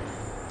batteries.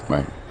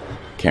 My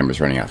camera's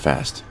running out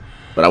fast.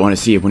 But I want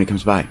to see it when he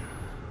comes by.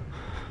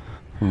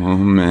 Oh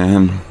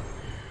man.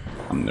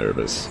 I'm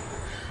nervous.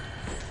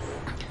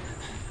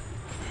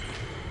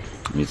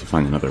 I need to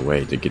find another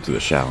way to get to the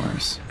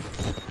showers.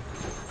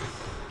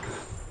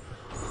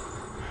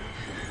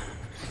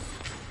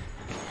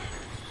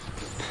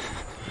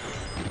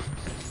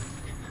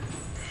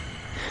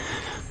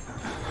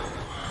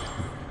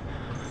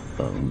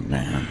 Oh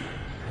man.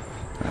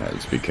 Alright,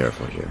 let's be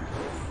careful here.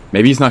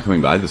 Maybe he's not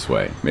coming by this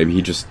way. Maybe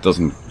he just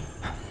doesn't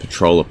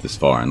patrol up this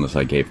far unless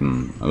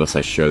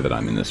I show that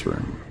I'm in this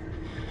room.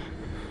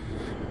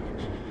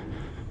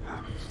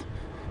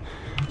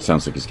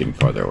 Sounds like he's getting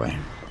farther away.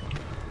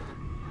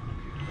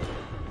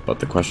 But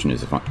the question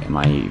is, am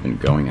I even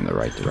going in the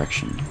right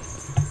direction?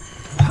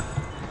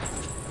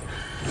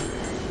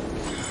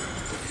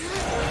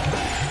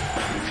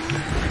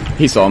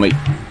 He saw me.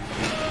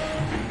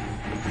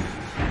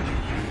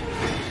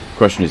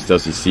 Question is,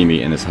 does he see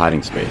me in this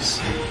hiding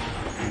space?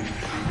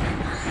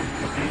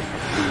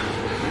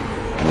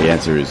 And the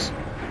answer is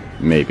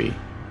maybe.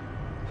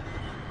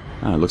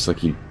 Ah, it looks like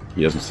he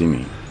doesn't see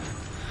me.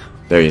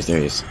 There he is, there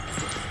he is.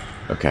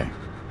 Okay.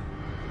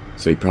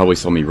 So he probably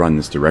saw me run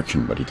this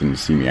direction, but he didn't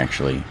see me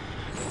actually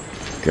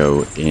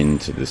go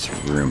into this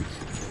room.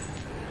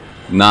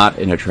 Not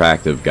an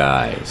attractive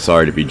guy.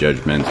 Sorry to be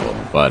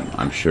judgmental, but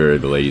I'm sure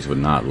the ladies would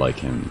not like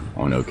him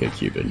on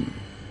OkCupid.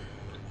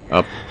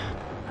 Up.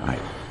 Alright,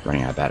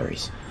 running out of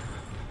batteries.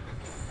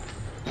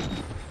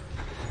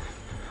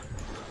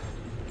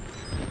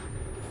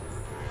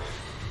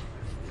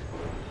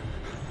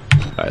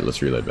 Alright,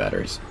 let's reload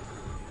batteries.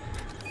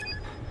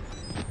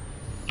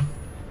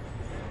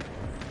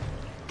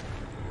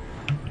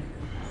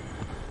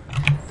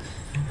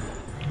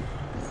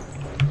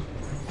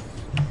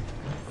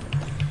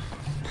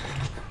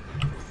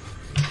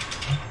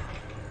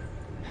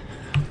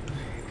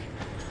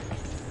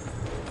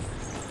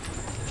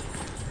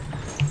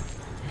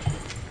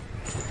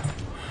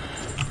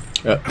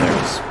 Oh, there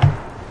it is.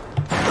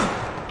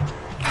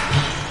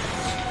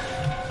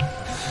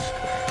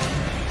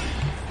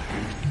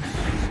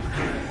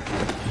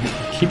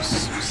 He keeps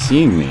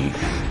seeing me.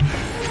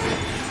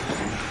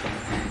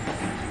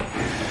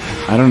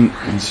 I don't...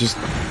 It's just...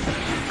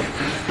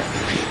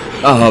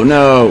 Oh,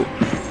 no!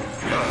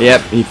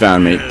 Yep, he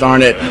found me.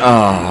 Darn it.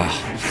 Oh.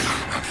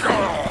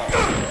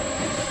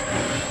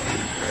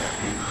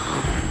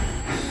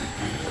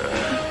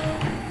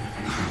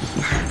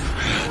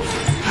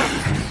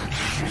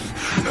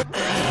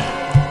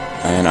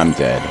 And I'm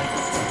dead.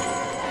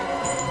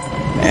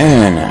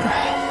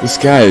 Man, this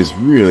guy is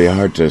really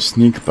hard to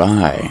sneak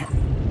by.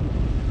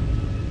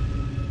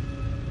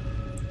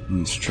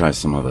 Let's try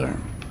some other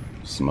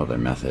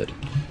method.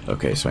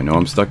 Okay, so I know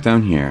I'm stuck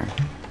down here.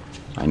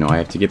 I know I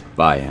have to get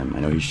by him.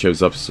 I know he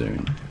shows up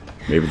soon.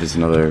 Maybe there's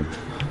another...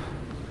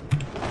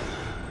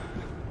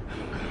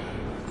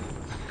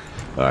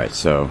 Alright,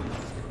 so...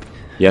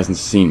 He hasn't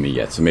seen me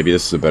yet, so maybe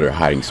this is a better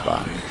hiding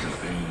spot.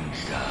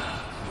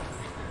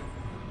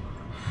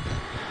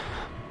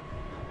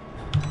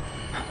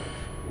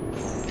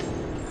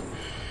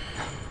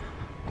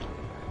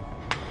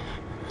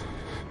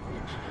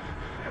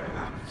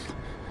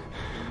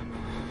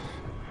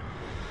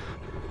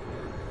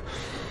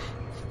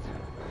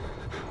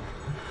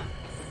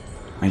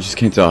 I just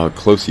can't tell how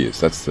close he is.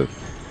 That's the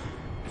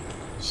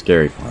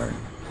scary part.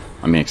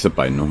 I mean, except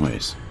by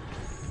noise.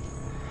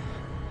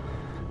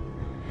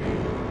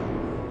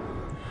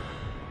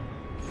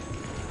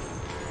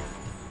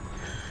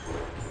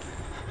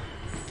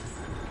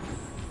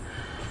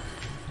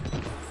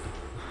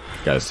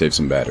 Gotta save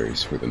some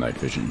batteries for the night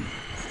vision.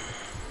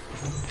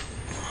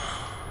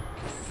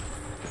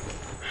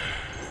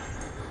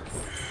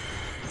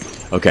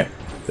 Okay,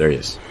 there he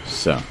is.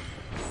 So,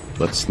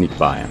 let's sneak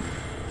by him.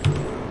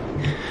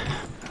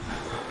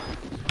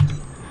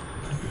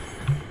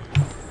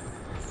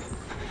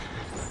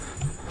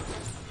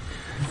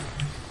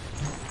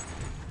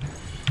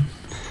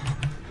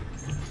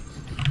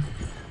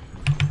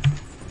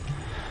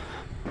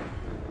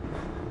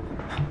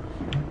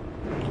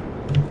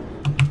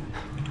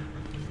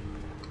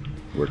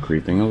 We're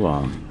creeping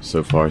along.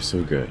 So far,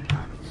 so good.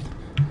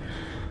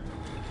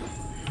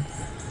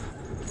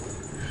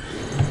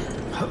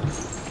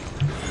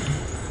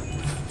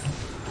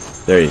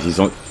 There he is. He's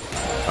on.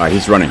 Alright,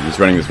 he's running. He's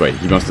running this way.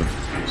 He must have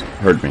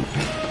heard me.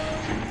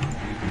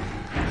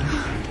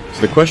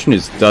 So the question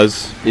is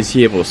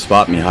he able to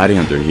spot me hiding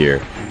under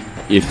here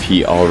if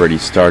he already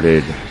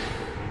started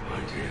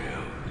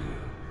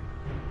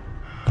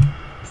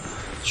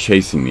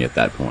chasing me at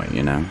that point,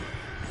 you know?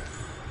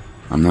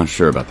 I'm not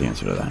sure about the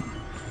answer to that.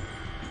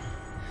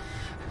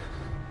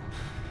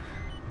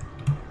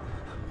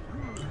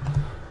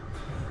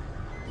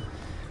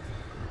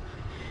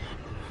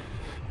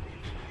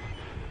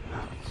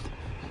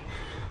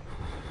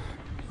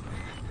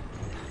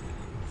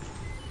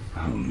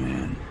 Oh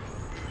man.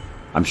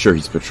 I'm sure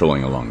he's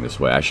patrolling along this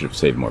way. I should have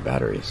saved more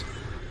batteries.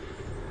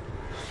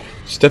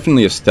 It's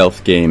definitely a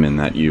stealth game in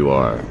that you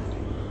are,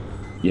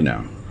 you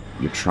know,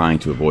 you're trying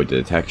to avoid the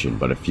detection,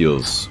 but it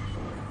feels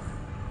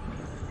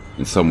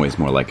in some ways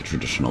more like a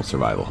traditional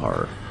survival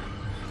horror.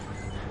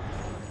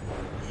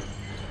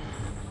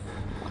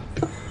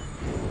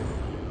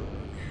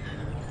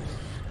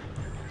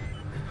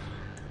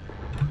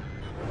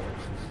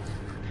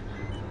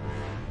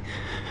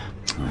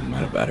 Oh, I'm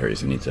out of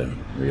batteries. I need to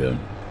reload.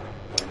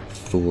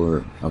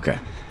 4. Okay.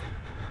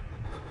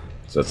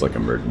 So that's like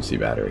emergency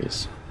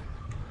batteries.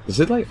 Does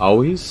it like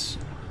always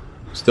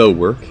still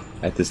work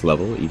at this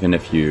level, even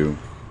if you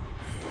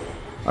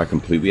are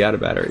completely out of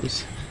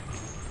batteries?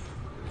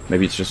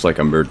 Maybe it's just like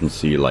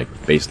emergency, like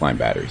baseline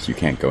batteries. You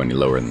can't go any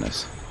lower than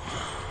this.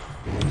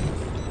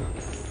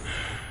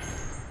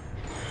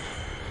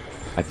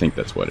 I think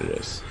that's what it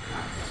is.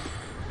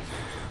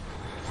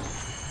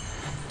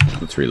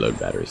 Let's reload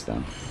batteries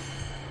down.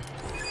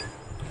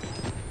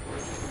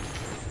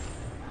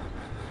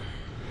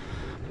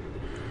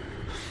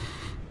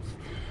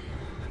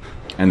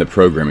 And the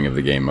programming of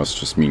the game must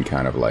just mean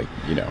kind of like,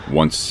 you know,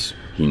 once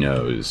he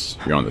knows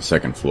you're on the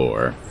second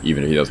floor,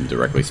 even if he doesn't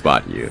directly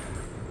spot you,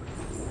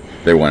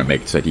 they want to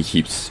make it so that he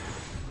keeps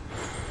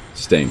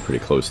staying pretty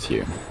close to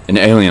you. In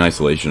Alien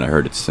Isolation, I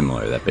heard it's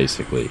similar, that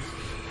basically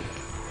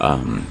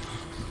the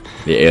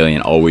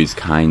alien always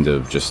kind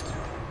of just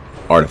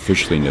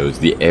artificially knows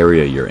the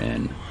area you're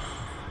in,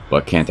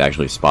 but can't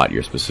actually spot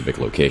your specific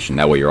location.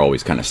 That way you're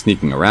always kind of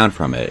sneaking around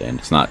from it, and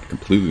it's not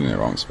completely in the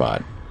wrong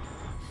spot,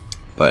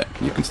 but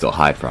you can still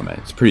hide from it.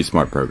 It's pretty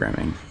smart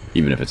programming,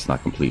 even if it's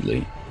not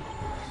completely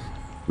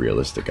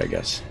realistic, I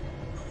guess.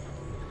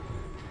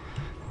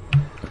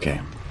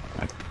 Okay.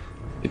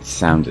 It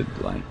sounded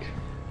like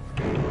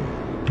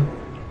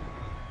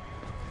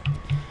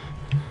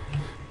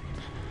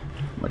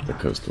the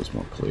coast was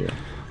more clear.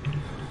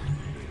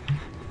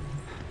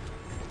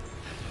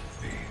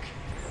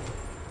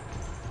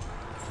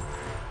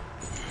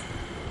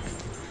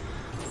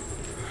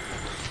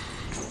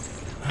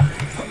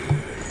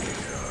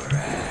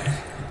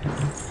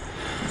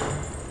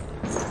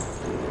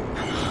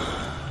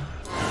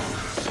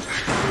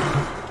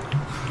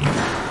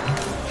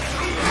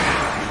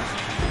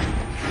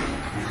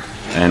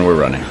 And we're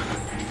running.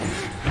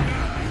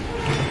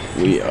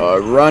 We are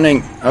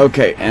running.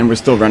 Okay, and we're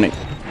still running.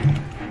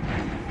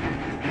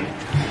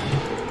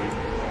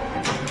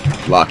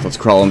 Locked. Let's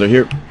crawl under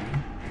here.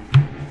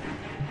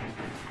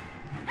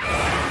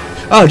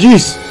 Oh,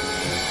 jeez!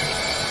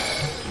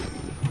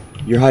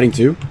 You're hiding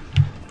too?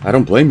 I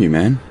don't blame you,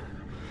 man.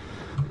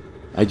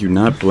 I do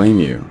not blame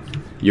you.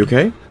 You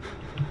okay?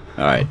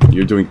 Alright,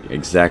 you're doing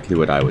exactly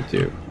what I would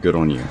do. Good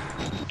on you.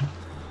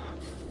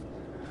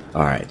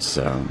 Alright,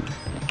 so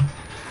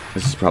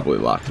this is probably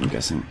locked, I'm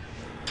guessing.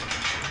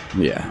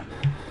 Yeah.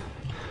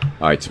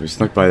 Alright, so we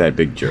snuck by that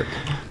big jerk.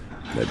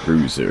 That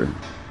bruiser.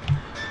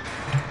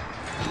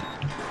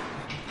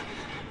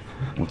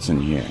 What's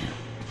in here?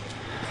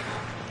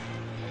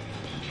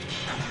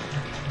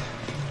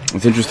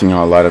 It's interesting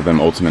how a lot of them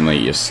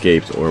ultimately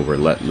escaped or were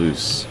let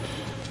loose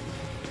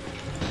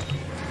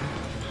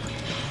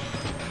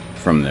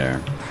from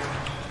their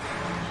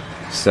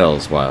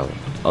cells, while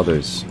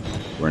others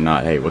were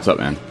not. Hey, what's up,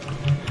 man?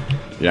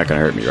 You're not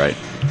gonna hurt me, right?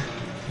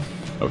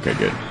 Okay,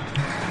 good.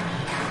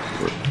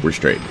 We're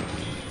straight.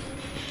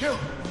 You!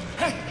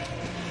 Hey!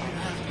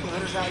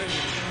 Let us out of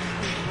here.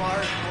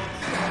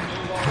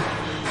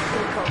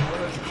 Come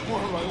with us,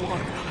 one by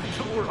one,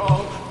 until we're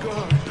all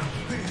good.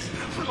 Please,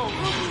 for the love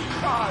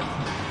of God.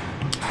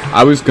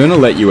 I was gonna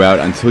let you out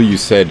until you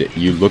said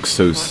you look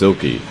so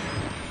silky.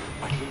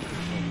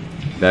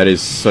 That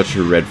is such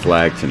a red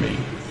flag to me.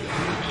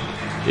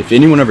 If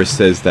anyone ever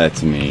says that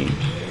to me,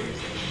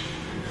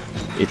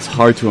 it's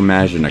hard to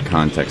imagine a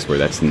context where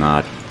that's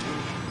not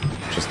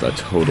just a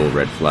total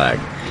red flag.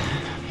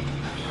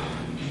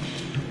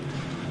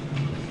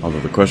 Although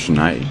the question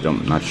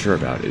I'm not sure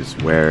about is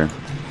where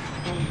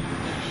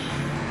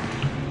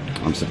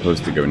I'm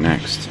supposed to go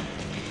next.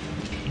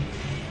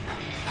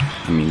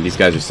 I mean, these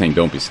guys are saying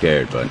don't be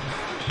scared, but...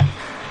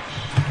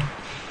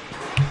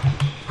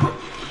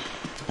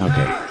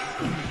 Okay.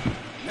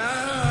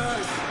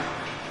 Nurse,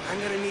 I'm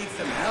gonna need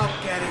some help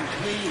getting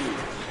clean.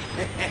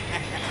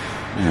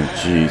 Oh,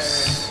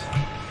 jeez.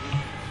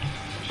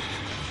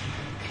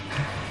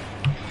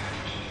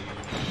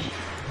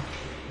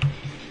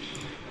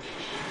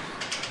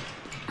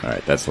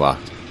 Alright, that's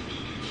locked.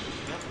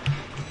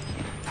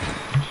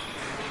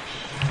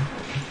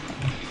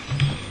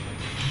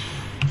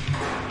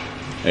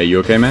 Hey, you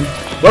okay, man?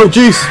 Whoa,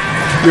 jeez!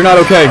 You're not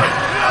okay!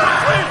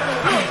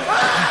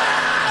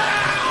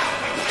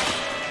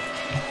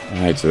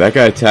 Alright, so that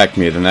guy attacked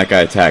me, then that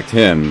guy attacked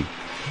him,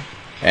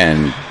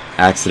 and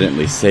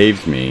accidentally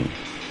saved me.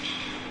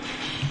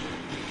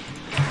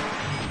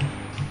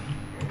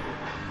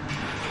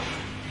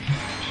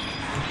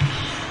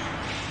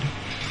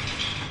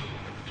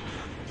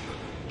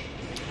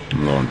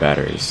 I'm low on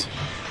batteries.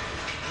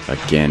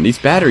 Again, these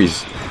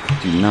batteries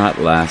do not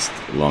last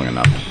long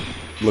enough.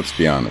 Let's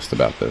be honest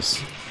about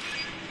this.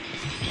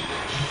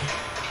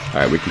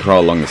 Alright, we can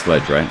crawl along this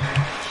ledge, right?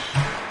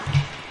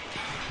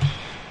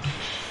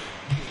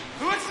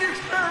 What's the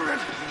experiment?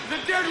 The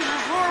dead will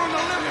roar on the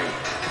living.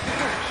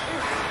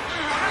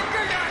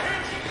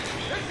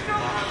 It's still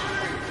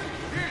happening.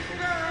 The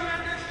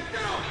experiment is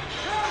still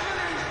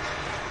happening.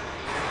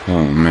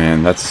 Oh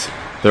man,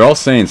 they're all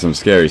saying some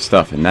scary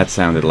stuff, and that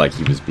sounded like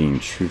he was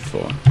being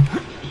truthful.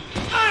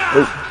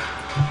 Oh.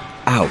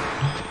 Ow.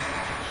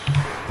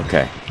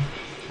 Okay.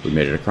 We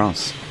made it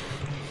across.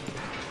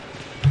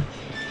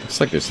 Looks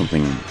like there's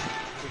something...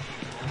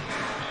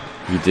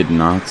 He did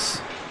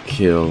not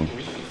kill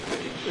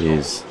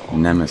his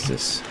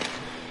nemesis.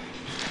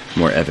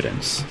 More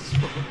evidence.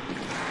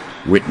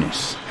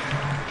 Witness.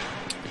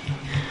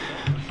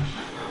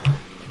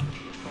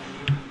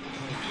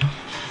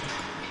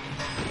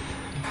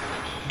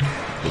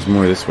 There's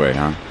more this way,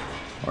 huh?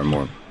 Or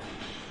more...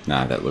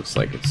 Nah, that looks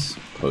like it's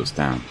closed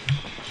down.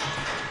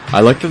 I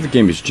like that the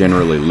game is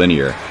generally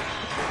linear.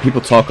 People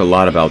talk a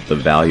lot about the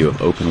value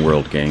of open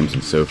world games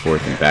and so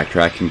forth and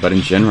backtracking, but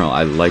in general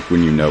I like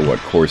when you know what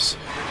course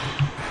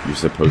you're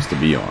supposed to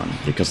be on,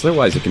 because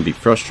otherwise it can be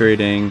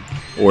frustrating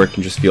or it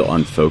can just feel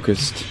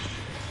unfocused.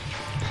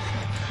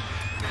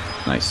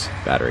 Nice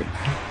battery.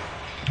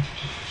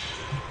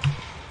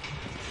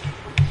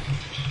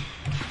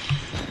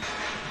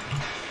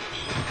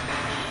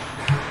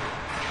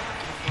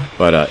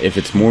 But if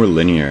it's more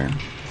linear,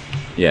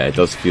 yeah, it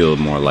does feel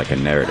more like a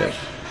narrative.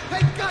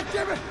 Hey,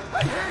 goddammit!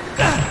 I hear you!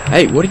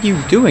 Hey, what are you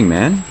doing,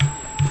 man?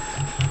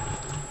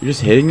 You're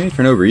just hitting me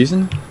for no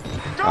reason?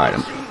 Alright,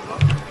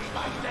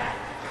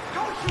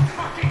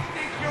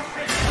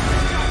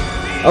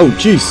 Oh,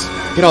 jeez!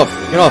 Get off!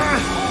 Get off!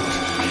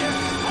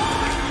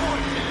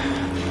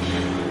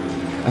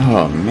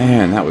 Oh,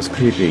 man, that was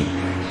creepy.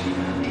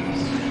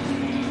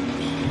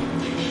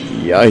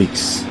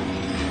 Yikes.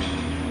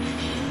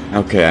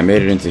 Okay, I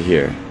made it into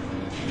here.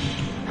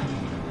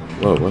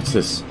 Whoa, what's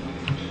this?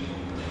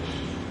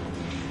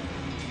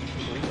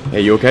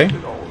 Hey, you okay?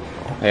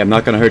 Hey, I'm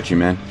not gonna hurt you,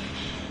 man.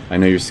 I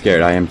know you're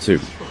scared. I am too.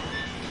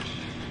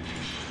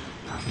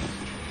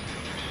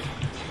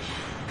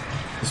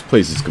 This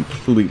place is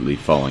completely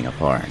falling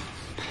apart.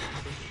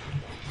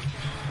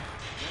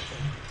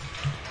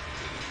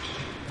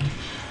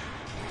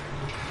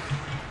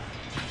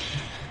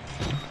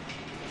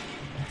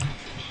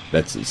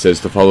 It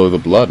says to follow the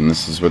blood, and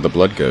this is where the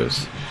blood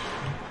goes.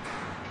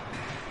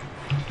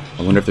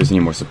 I wonder if there's any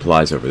more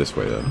supplies over this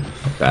way, though.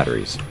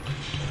 Batteries.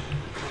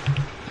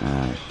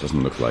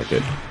 Doesn't look like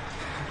it.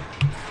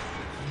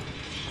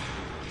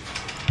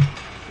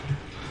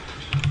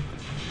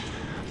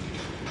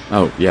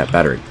 Oh, yeah,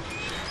 battery.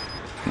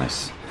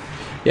 Nice.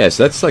 Yeah,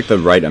 so that's like the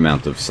right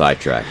amount of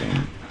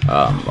sidetracking.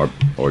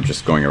 Or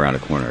just going around a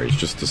corner. It's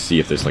just to see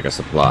if there's like a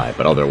supply,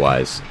 but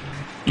otherwise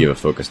you have a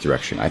focused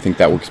direction. I think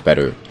that works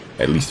better,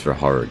 at least for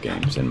horror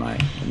games, in my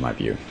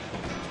view.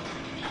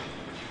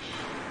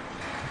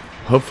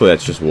 Hopefully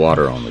that's just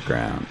water on the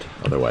ground.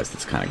 Otherwise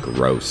that's kind of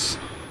gross.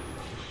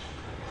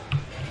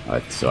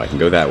 So I can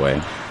go that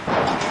way.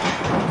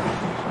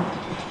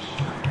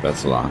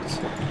 That's locked.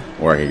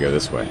 Or I can go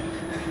this way.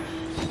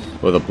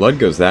 Well, the blood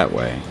goes that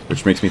way,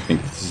 which makes me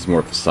think this is more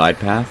of a side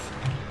path.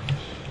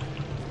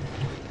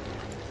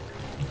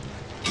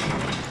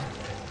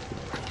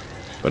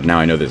 But now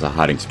I know there's a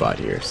hiding spot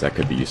here, so that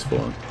could be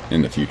useful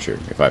in the future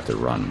if I have to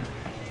run.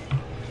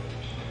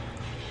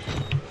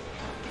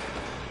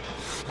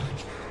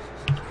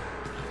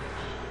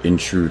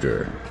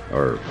 Intruder.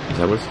 Or, is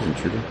that what it says,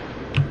 intruder?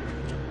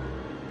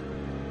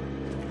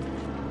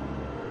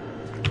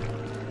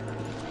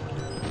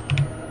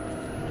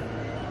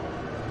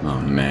 Oh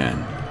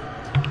man.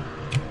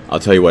 I'll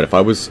tell you what, if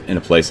I was in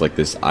a place like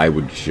this, I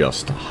would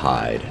just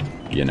hide,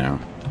 you know?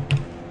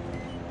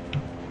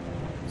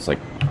 It's like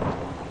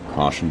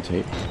caution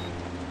tape.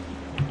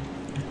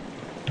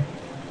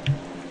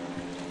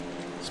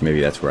 So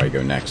maybe that's where I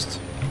go next.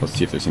 Let's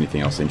see if there's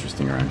anything else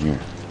interesting around here.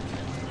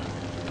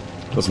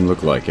 Doesn't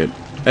look like it.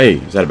 Hey,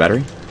 is that a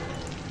battery?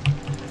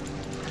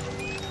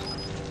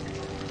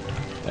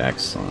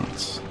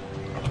 Excellent.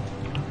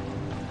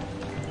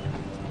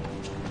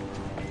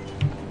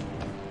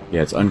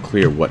 Yeah, it's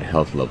unclear what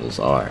health levels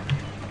are.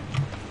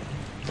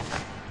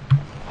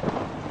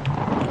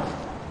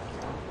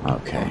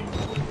 Okay.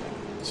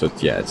 So,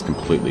 yeah, it's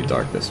completely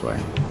dark this way.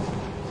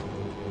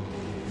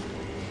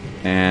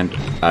 And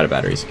out of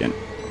batteries again.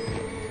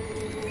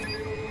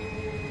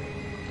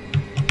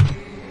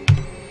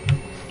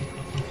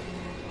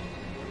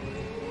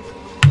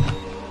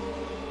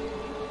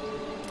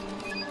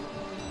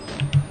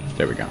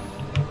 There we go.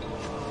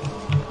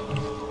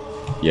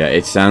 Yeah,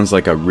 it sounds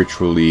like a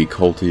ritually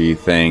culty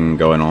thing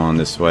going on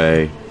this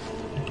way.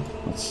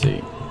 Let's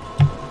see.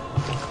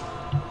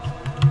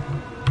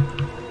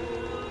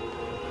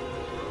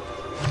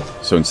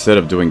 So instead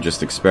of doing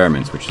just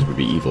experiments, which would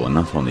be evil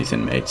enough on these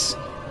inmates,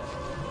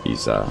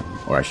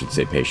 or I should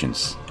say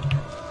patients,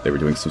 they were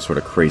doing some sort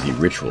of crazy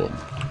ritual.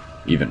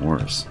 Even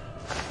worse.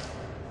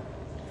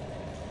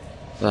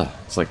 Ah,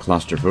 it's like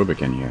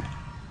claustrophobic in here.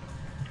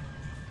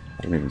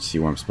 I don't even see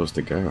where I'm supposed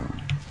to go.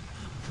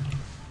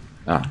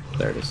 Ah,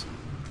 there it is.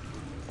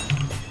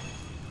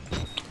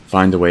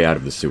 Find a way out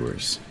of the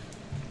sewers.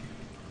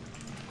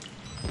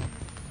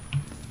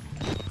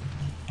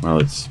 Well,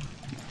 it's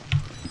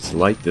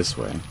light this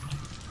way.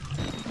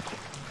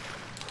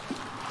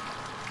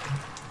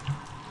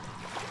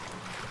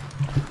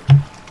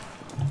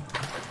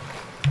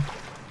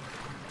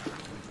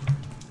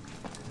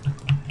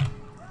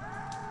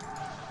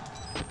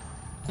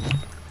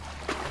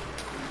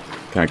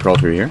 Can I crawl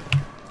through here?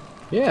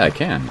 Yeah, I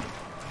can.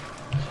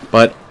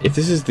 But if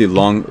this is the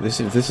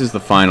if this is the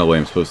final way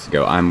I'm supposed to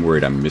go, I'm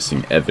worried I'm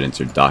missing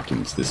evidence or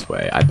documents this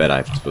way. I bet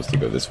I'm supposed to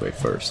go this way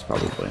first,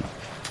 probably.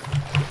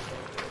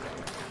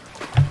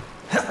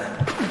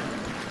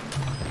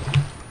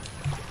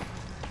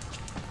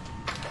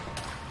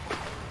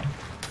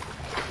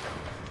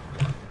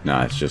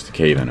 Nah, it's just a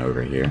cave-in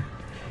over here.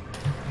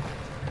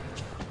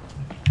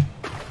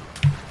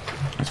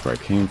 That's where I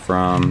came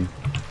from.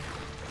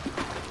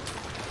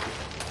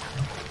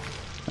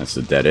 That's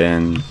the dead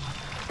end.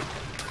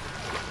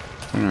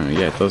 I don't know,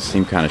 yeah, it does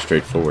seem kind of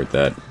straightforward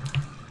that...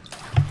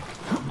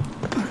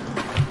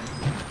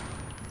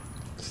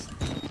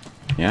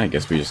 Yeah, I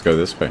guess we just go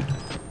this way.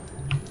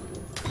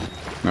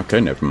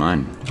 Okay, never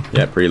mind.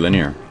 Yeah, pretty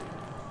linear.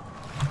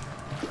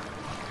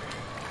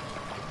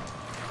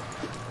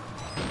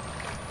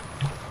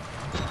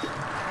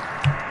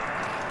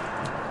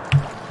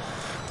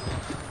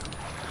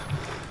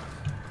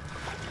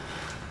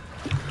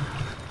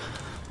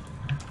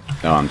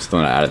 Oh, I'm still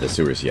not out of the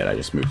sewers yet. I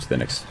just moved to the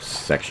next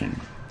section.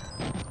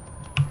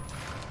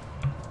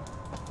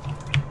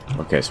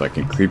 Okay, so I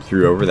can creep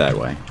through over that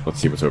way. Let's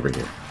see what's over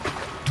here.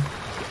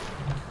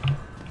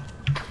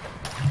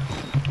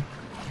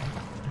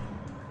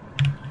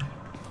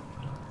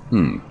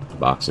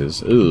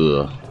 Boxes.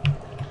 Ugh.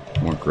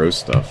 More gross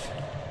stuff.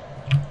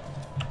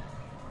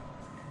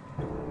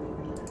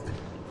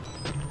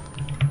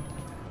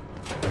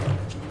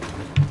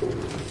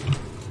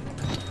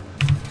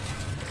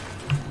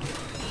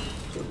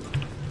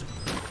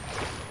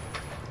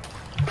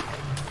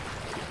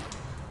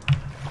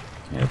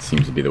 Yeah, it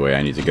seems to be the way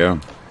I need to go.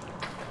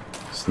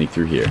 Sneak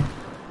through here.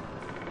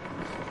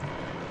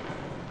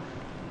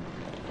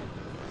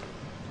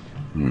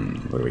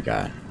 What do we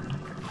got?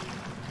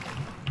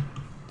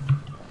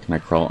 Can I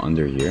crawl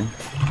under here?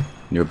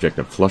 New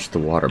objective. Flush the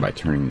water by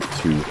turning the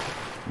 2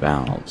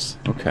 valves.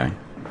 Okay.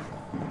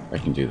 I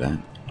can do that.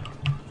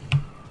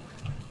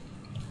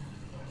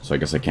 So I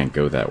guess I can't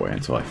go that way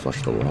until I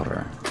flush the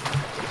water.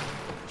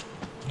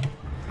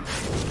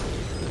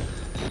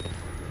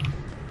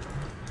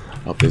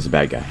 Oh, there's a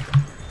bad guy.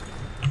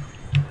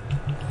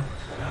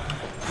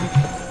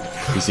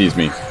 He sees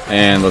me.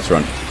 And let's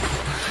run.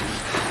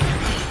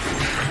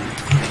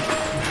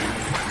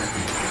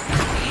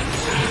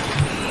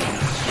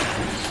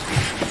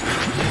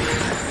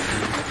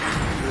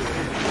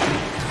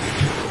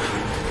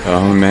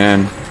 Oh,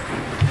 man.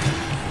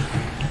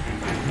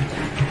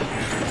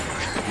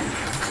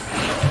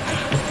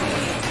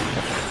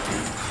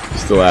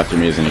 He's still after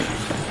me, isn't he?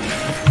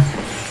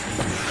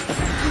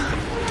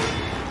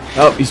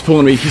 Oh, he's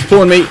pulling me. He's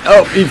pulling me.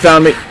 Oh, he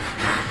found me.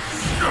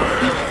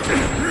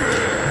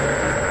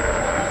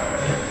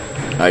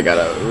 I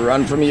gotta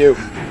run from you.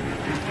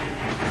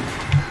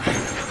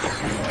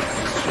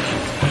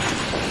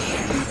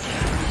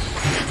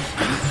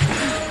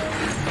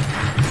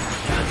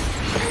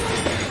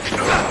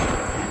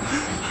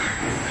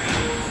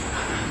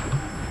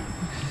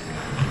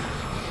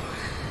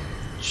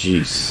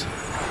 Jeez.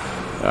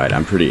 Alright,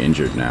 I'm pretty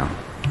injured now.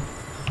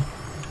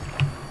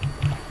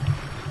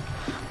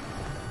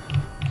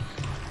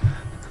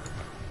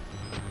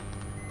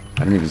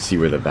 I don't even see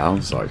where the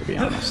valves are, to be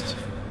honest.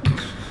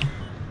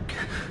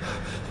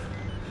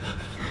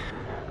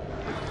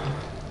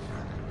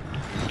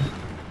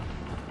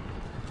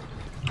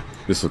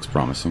 This looks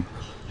promising.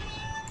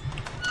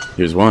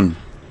 Here's one.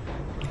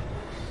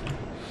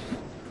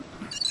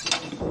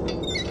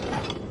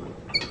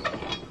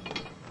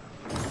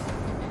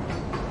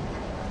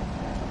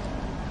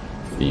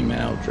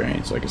 female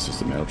drain, so I guess it's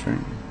a male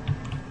drain.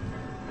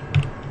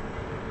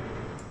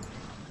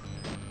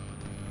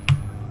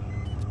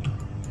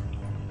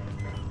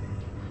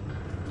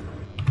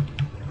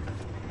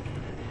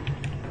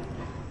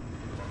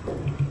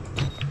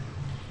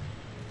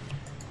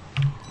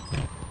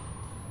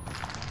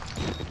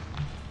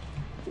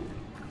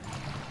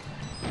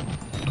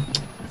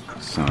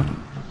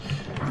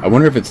 I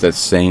wonder if it's that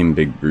same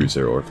big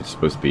bruiser or if it's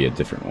supposed to be a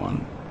different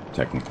one,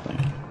 technically.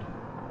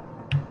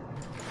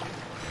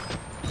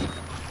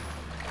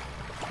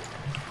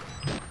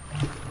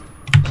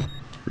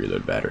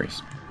 Reload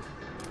batteries.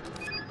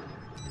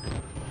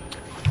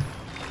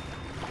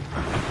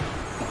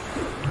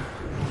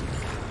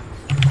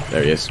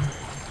 There he is.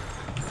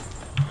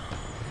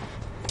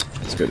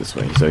 Let's go this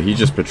way. So he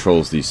just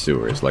patrols these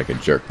sewers like a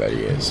jerk that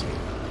he is.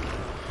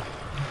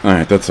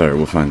 Alright, that's alright.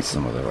 We'll find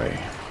some other way.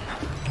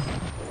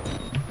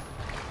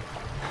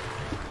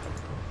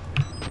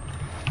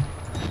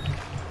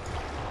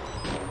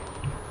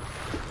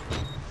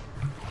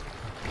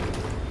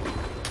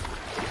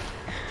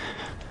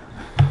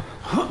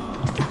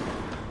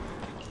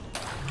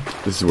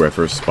 This is where I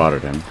first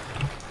spotted him.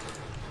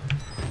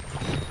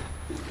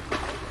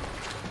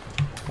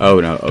 Oh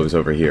no, it was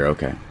over here,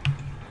 okay.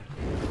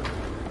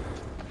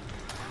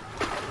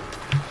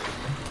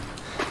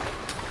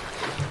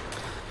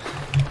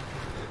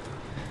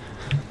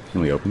 Can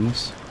we open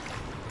this?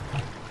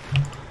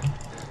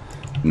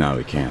 No,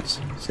 we can't.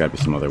 There's gotta be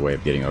some other way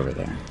of getting over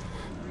there.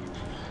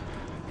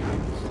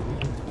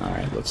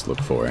 Alright, let's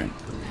look for it.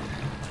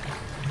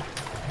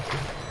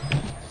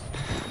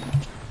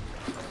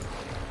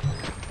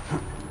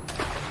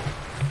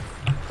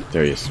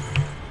 There he is.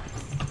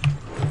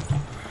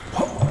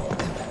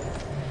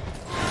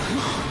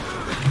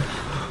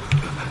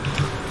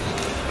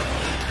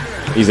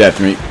 He's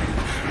after me.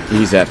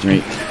 He's after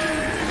me.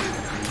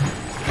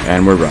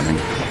 And we're running.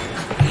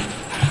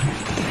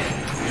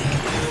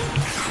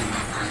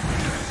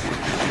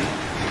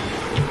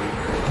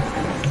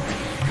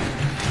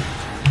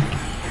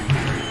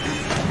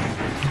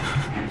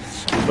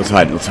 Let's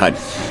hide. Let's hide.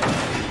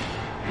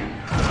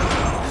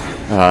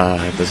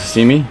 Does he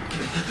see me?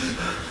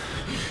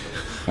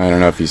 I don't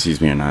know if he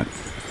sees me or not.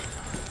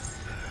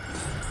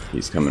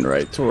 He's coming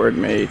right toward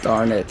me,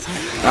 darn it.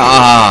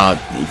 Ah,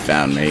 he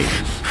found me.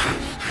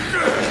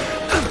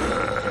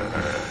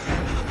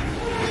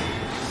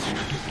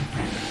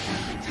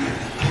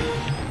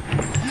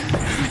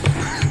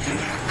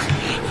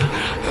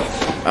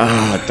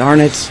 Ah,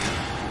 darn it.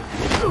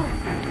 Oh,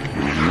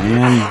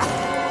 man.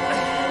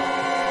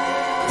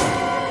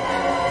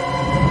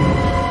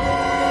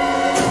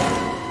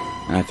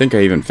 And I think I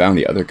even found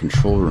the other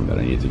control room that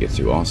I needed to get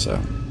to also.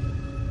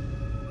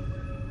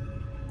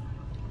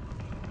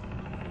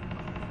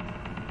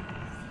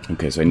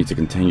 Okay, so I need to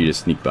continue to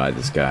sneak by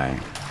this guy.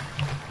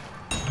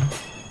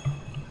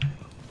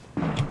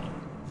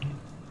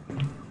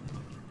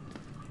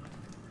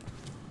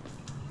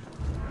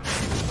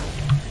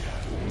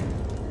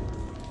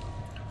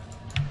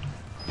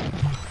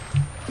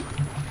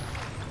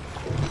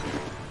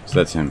 So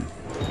that's him.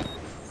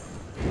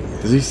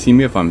 Does he see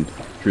me if I'm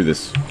through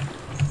this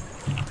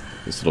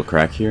little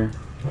crack here?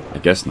 I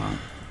guess not.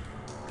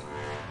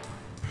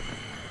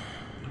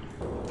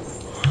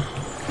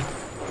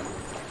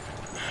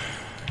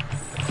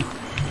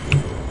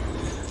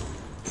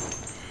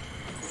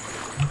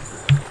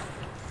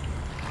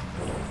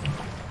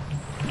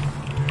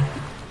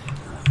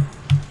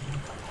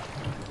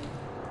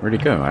 Where'd he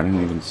go? I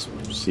didn't even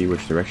see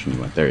which direction he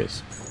went. There he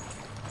is.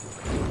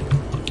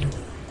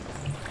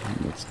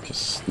 Let's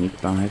just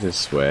sneak by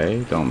this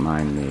way. Don't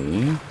mind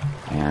me.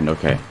 And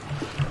okay.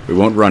 We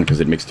won't run because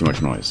it makes too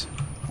much noise.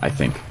 I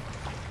think.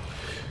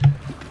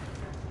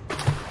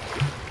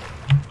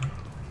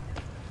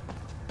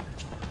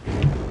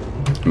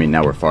 I mean,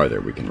 now we're farther,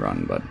 we can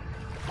run, but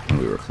when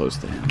we were close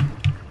to him.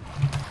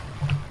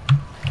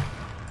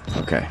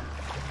 Okay.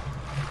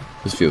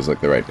 This feels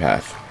like the right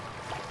path.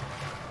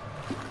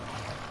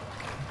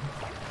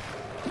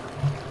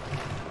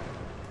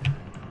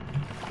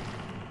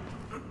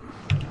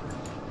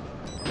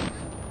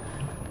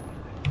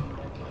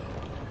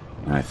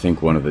 I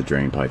think one of the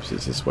drain pipes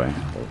is this way.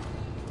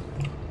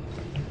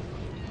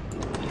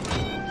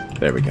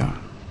 There we go.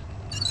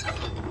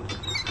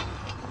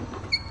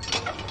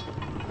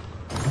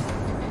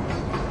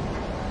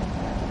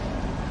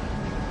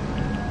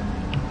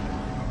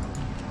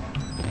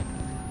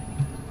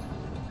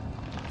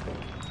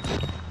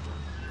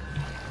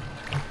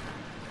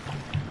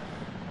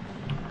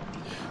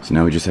 So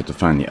now we just have to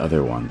find the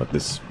other one, but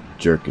this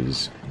jerk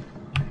is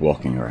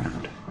walking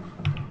around.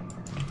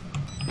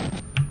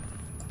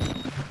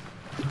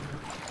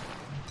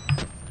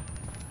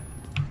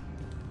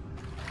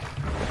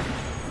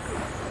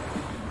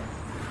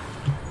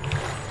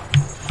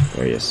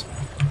 There he is.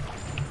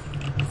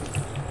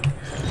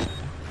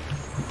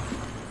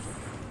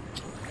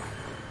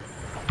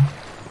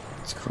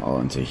 Let's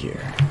crawl into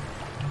here.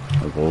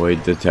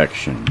 Avoid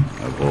detection.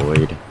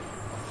 Avoid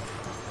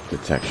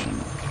detection.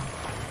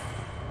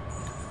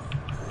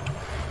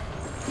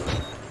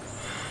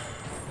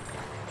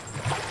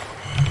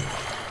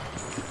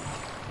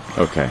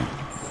 Okay.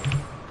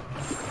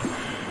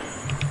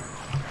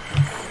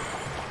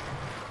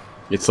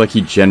 It's like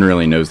he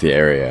generally knows the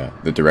area,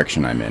 the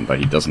direction I'm in, but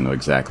he doesn't know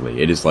exactly.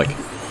 It is like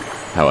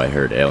how I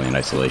heard Alien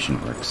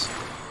Isolation works.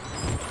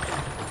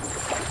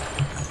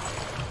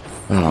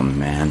 Oh,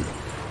 man.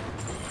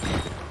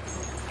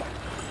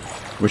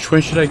 Which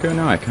way should I go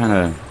now? I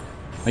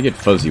get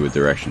fuzzy with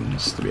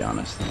directions, to be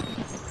honest.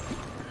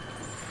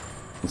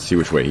 Let's see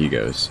which way he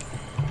goes.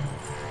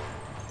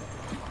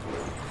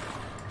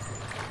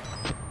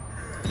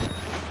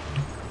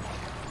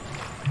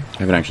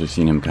 I haven't actually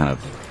seen him kind of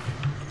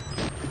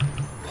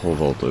pole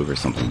vault over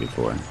something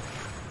before.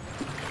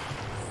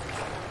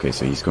 Okay,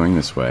 so he's going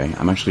this way.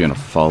 I'm actually going to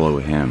follow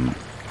him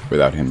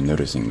without him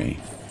noticing me.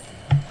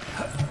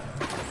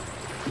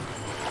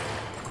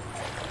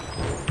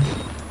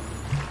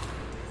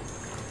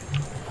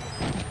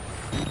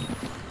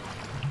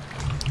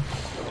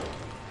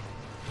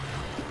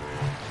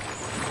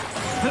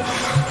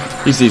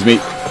 He sees me,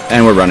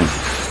 and we're running.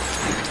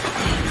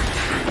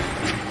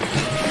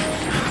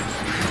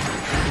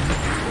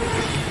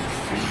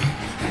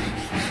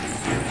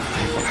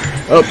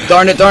 Oh,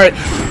 darn it, darn it!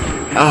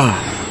 Ah.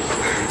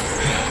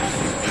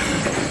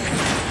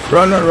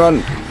 Run, run,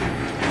 run!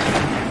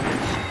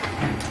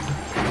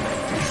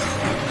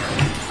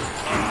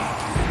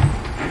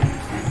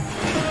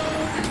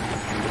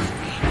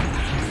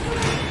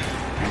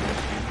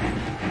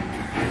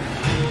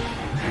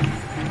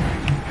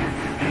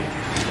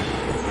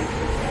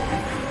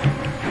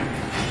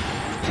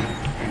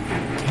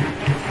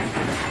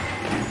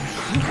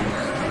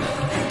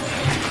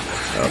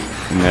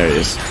 Oh, and there he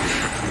is.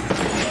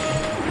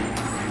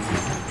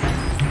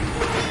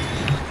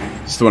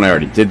 This is the one I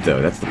already did,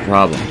 though. That's the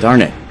problem.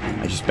 Darn it.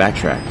 I just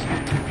backtracked.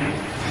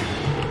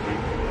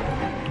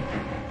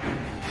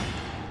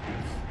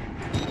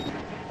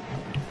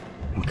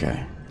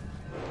 Okay.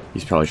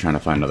 He's probably trying to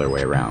find another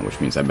way around,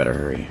 which means I better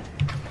hurry.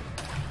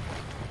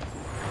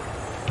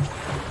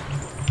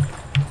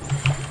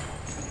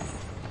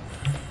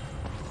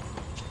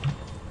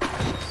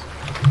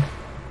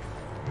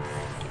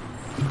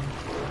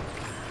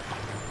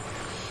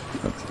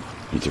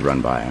 Need to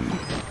run by him.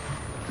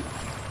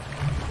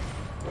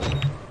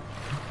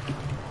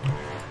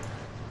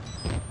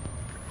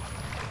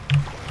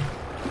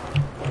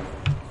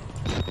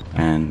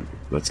 And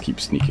let's keep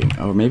sneaking.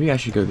 Oh, maybe I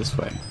should go this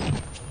way.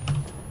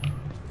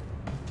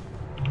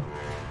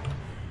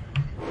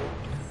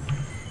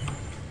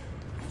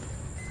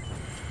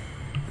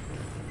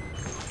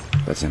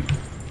 That's him.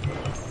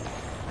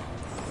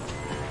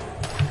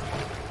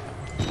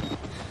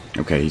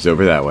 Okay, he's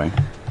over that way.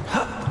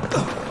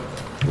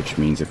 Which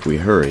means if we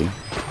hurry...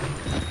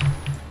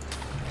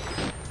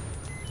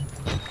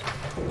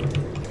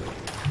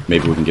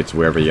 maybe we can get to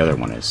wherever the other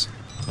one is.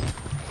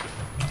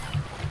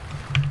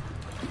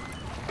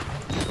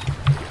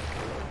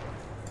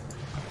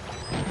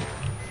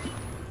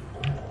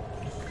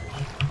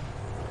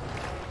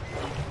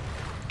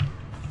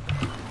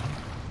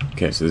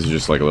 Okay, so this is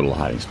just like a little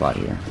hiding spot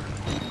here.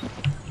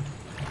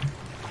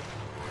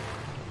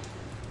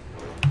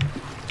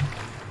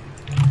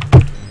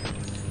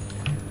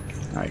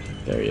 Alright,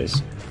 there he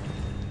is.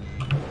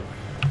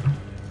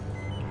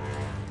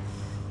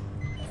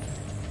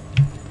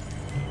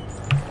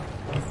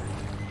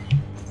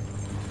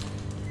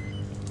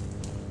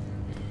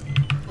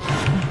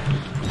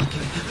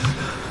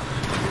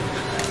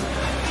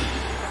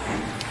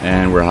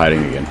 And we're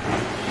hiding again.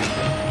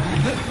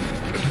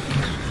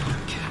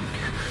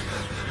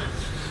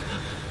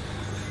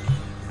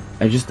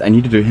 I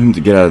needed him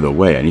to get out of the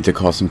way. I need to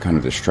cause some kind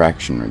of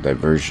distraction or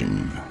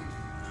diversion.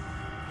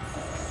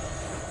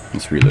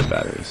 Let's reload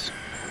batteries.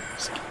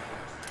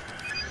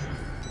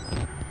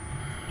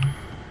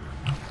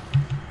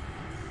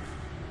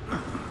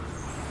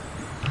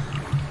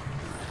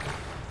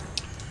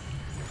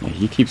 Yeah,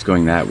 he keeps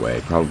going that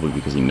way, probably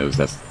because he knows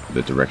that's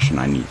the direction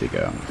I need to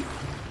go.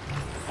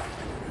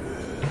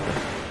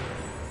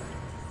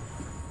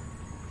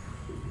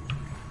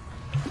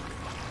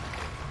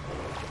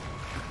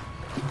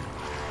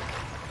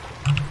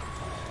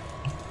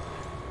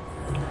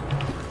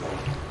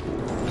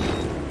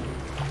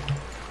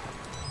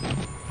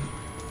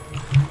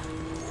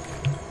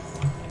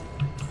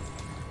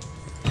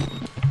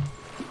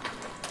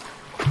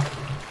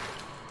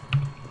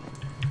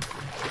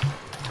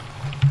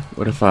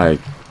 What if I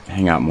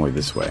hang out more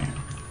this way?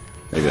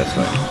 Maybe that's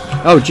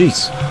why. Oh,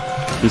 jeez!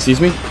 He sees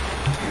me?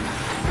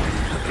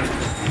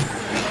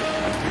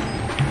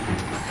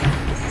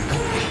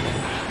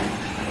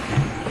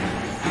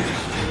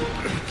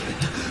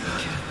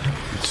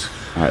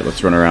 Alright,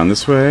 let's run around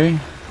this way.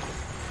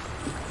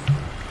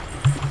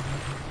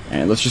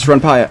 And let's just run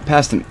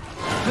past him.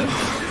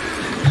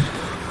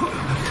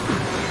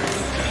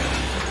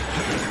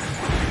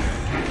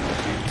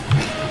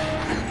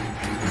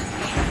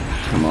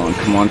 Come on,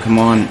 come on, come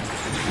on.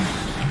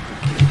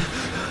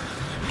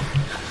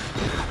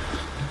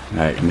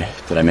 Alright,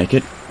 did I make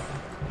it?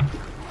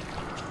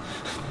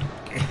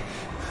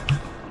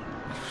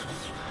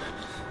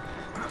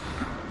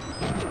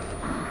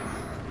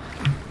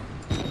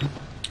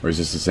 Or is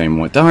this the same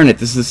one? Darn it,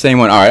 this is the same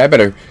one. Alright, I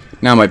better...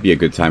 Now might be a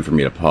good time for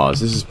me to pause.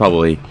 This is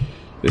probably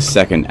the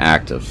second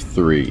act of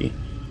 3.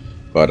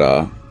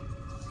 But,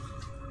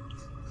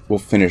 we'll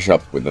finish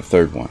up with the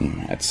third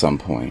one at some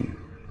point.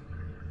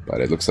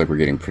 But it looks like we're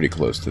getting pretty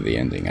close to the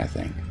ending, I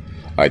think.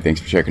 Alright,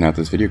 thanks for checking out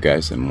this video,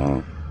 guys, and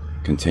we'll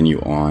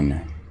continue on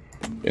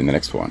in the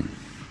next one.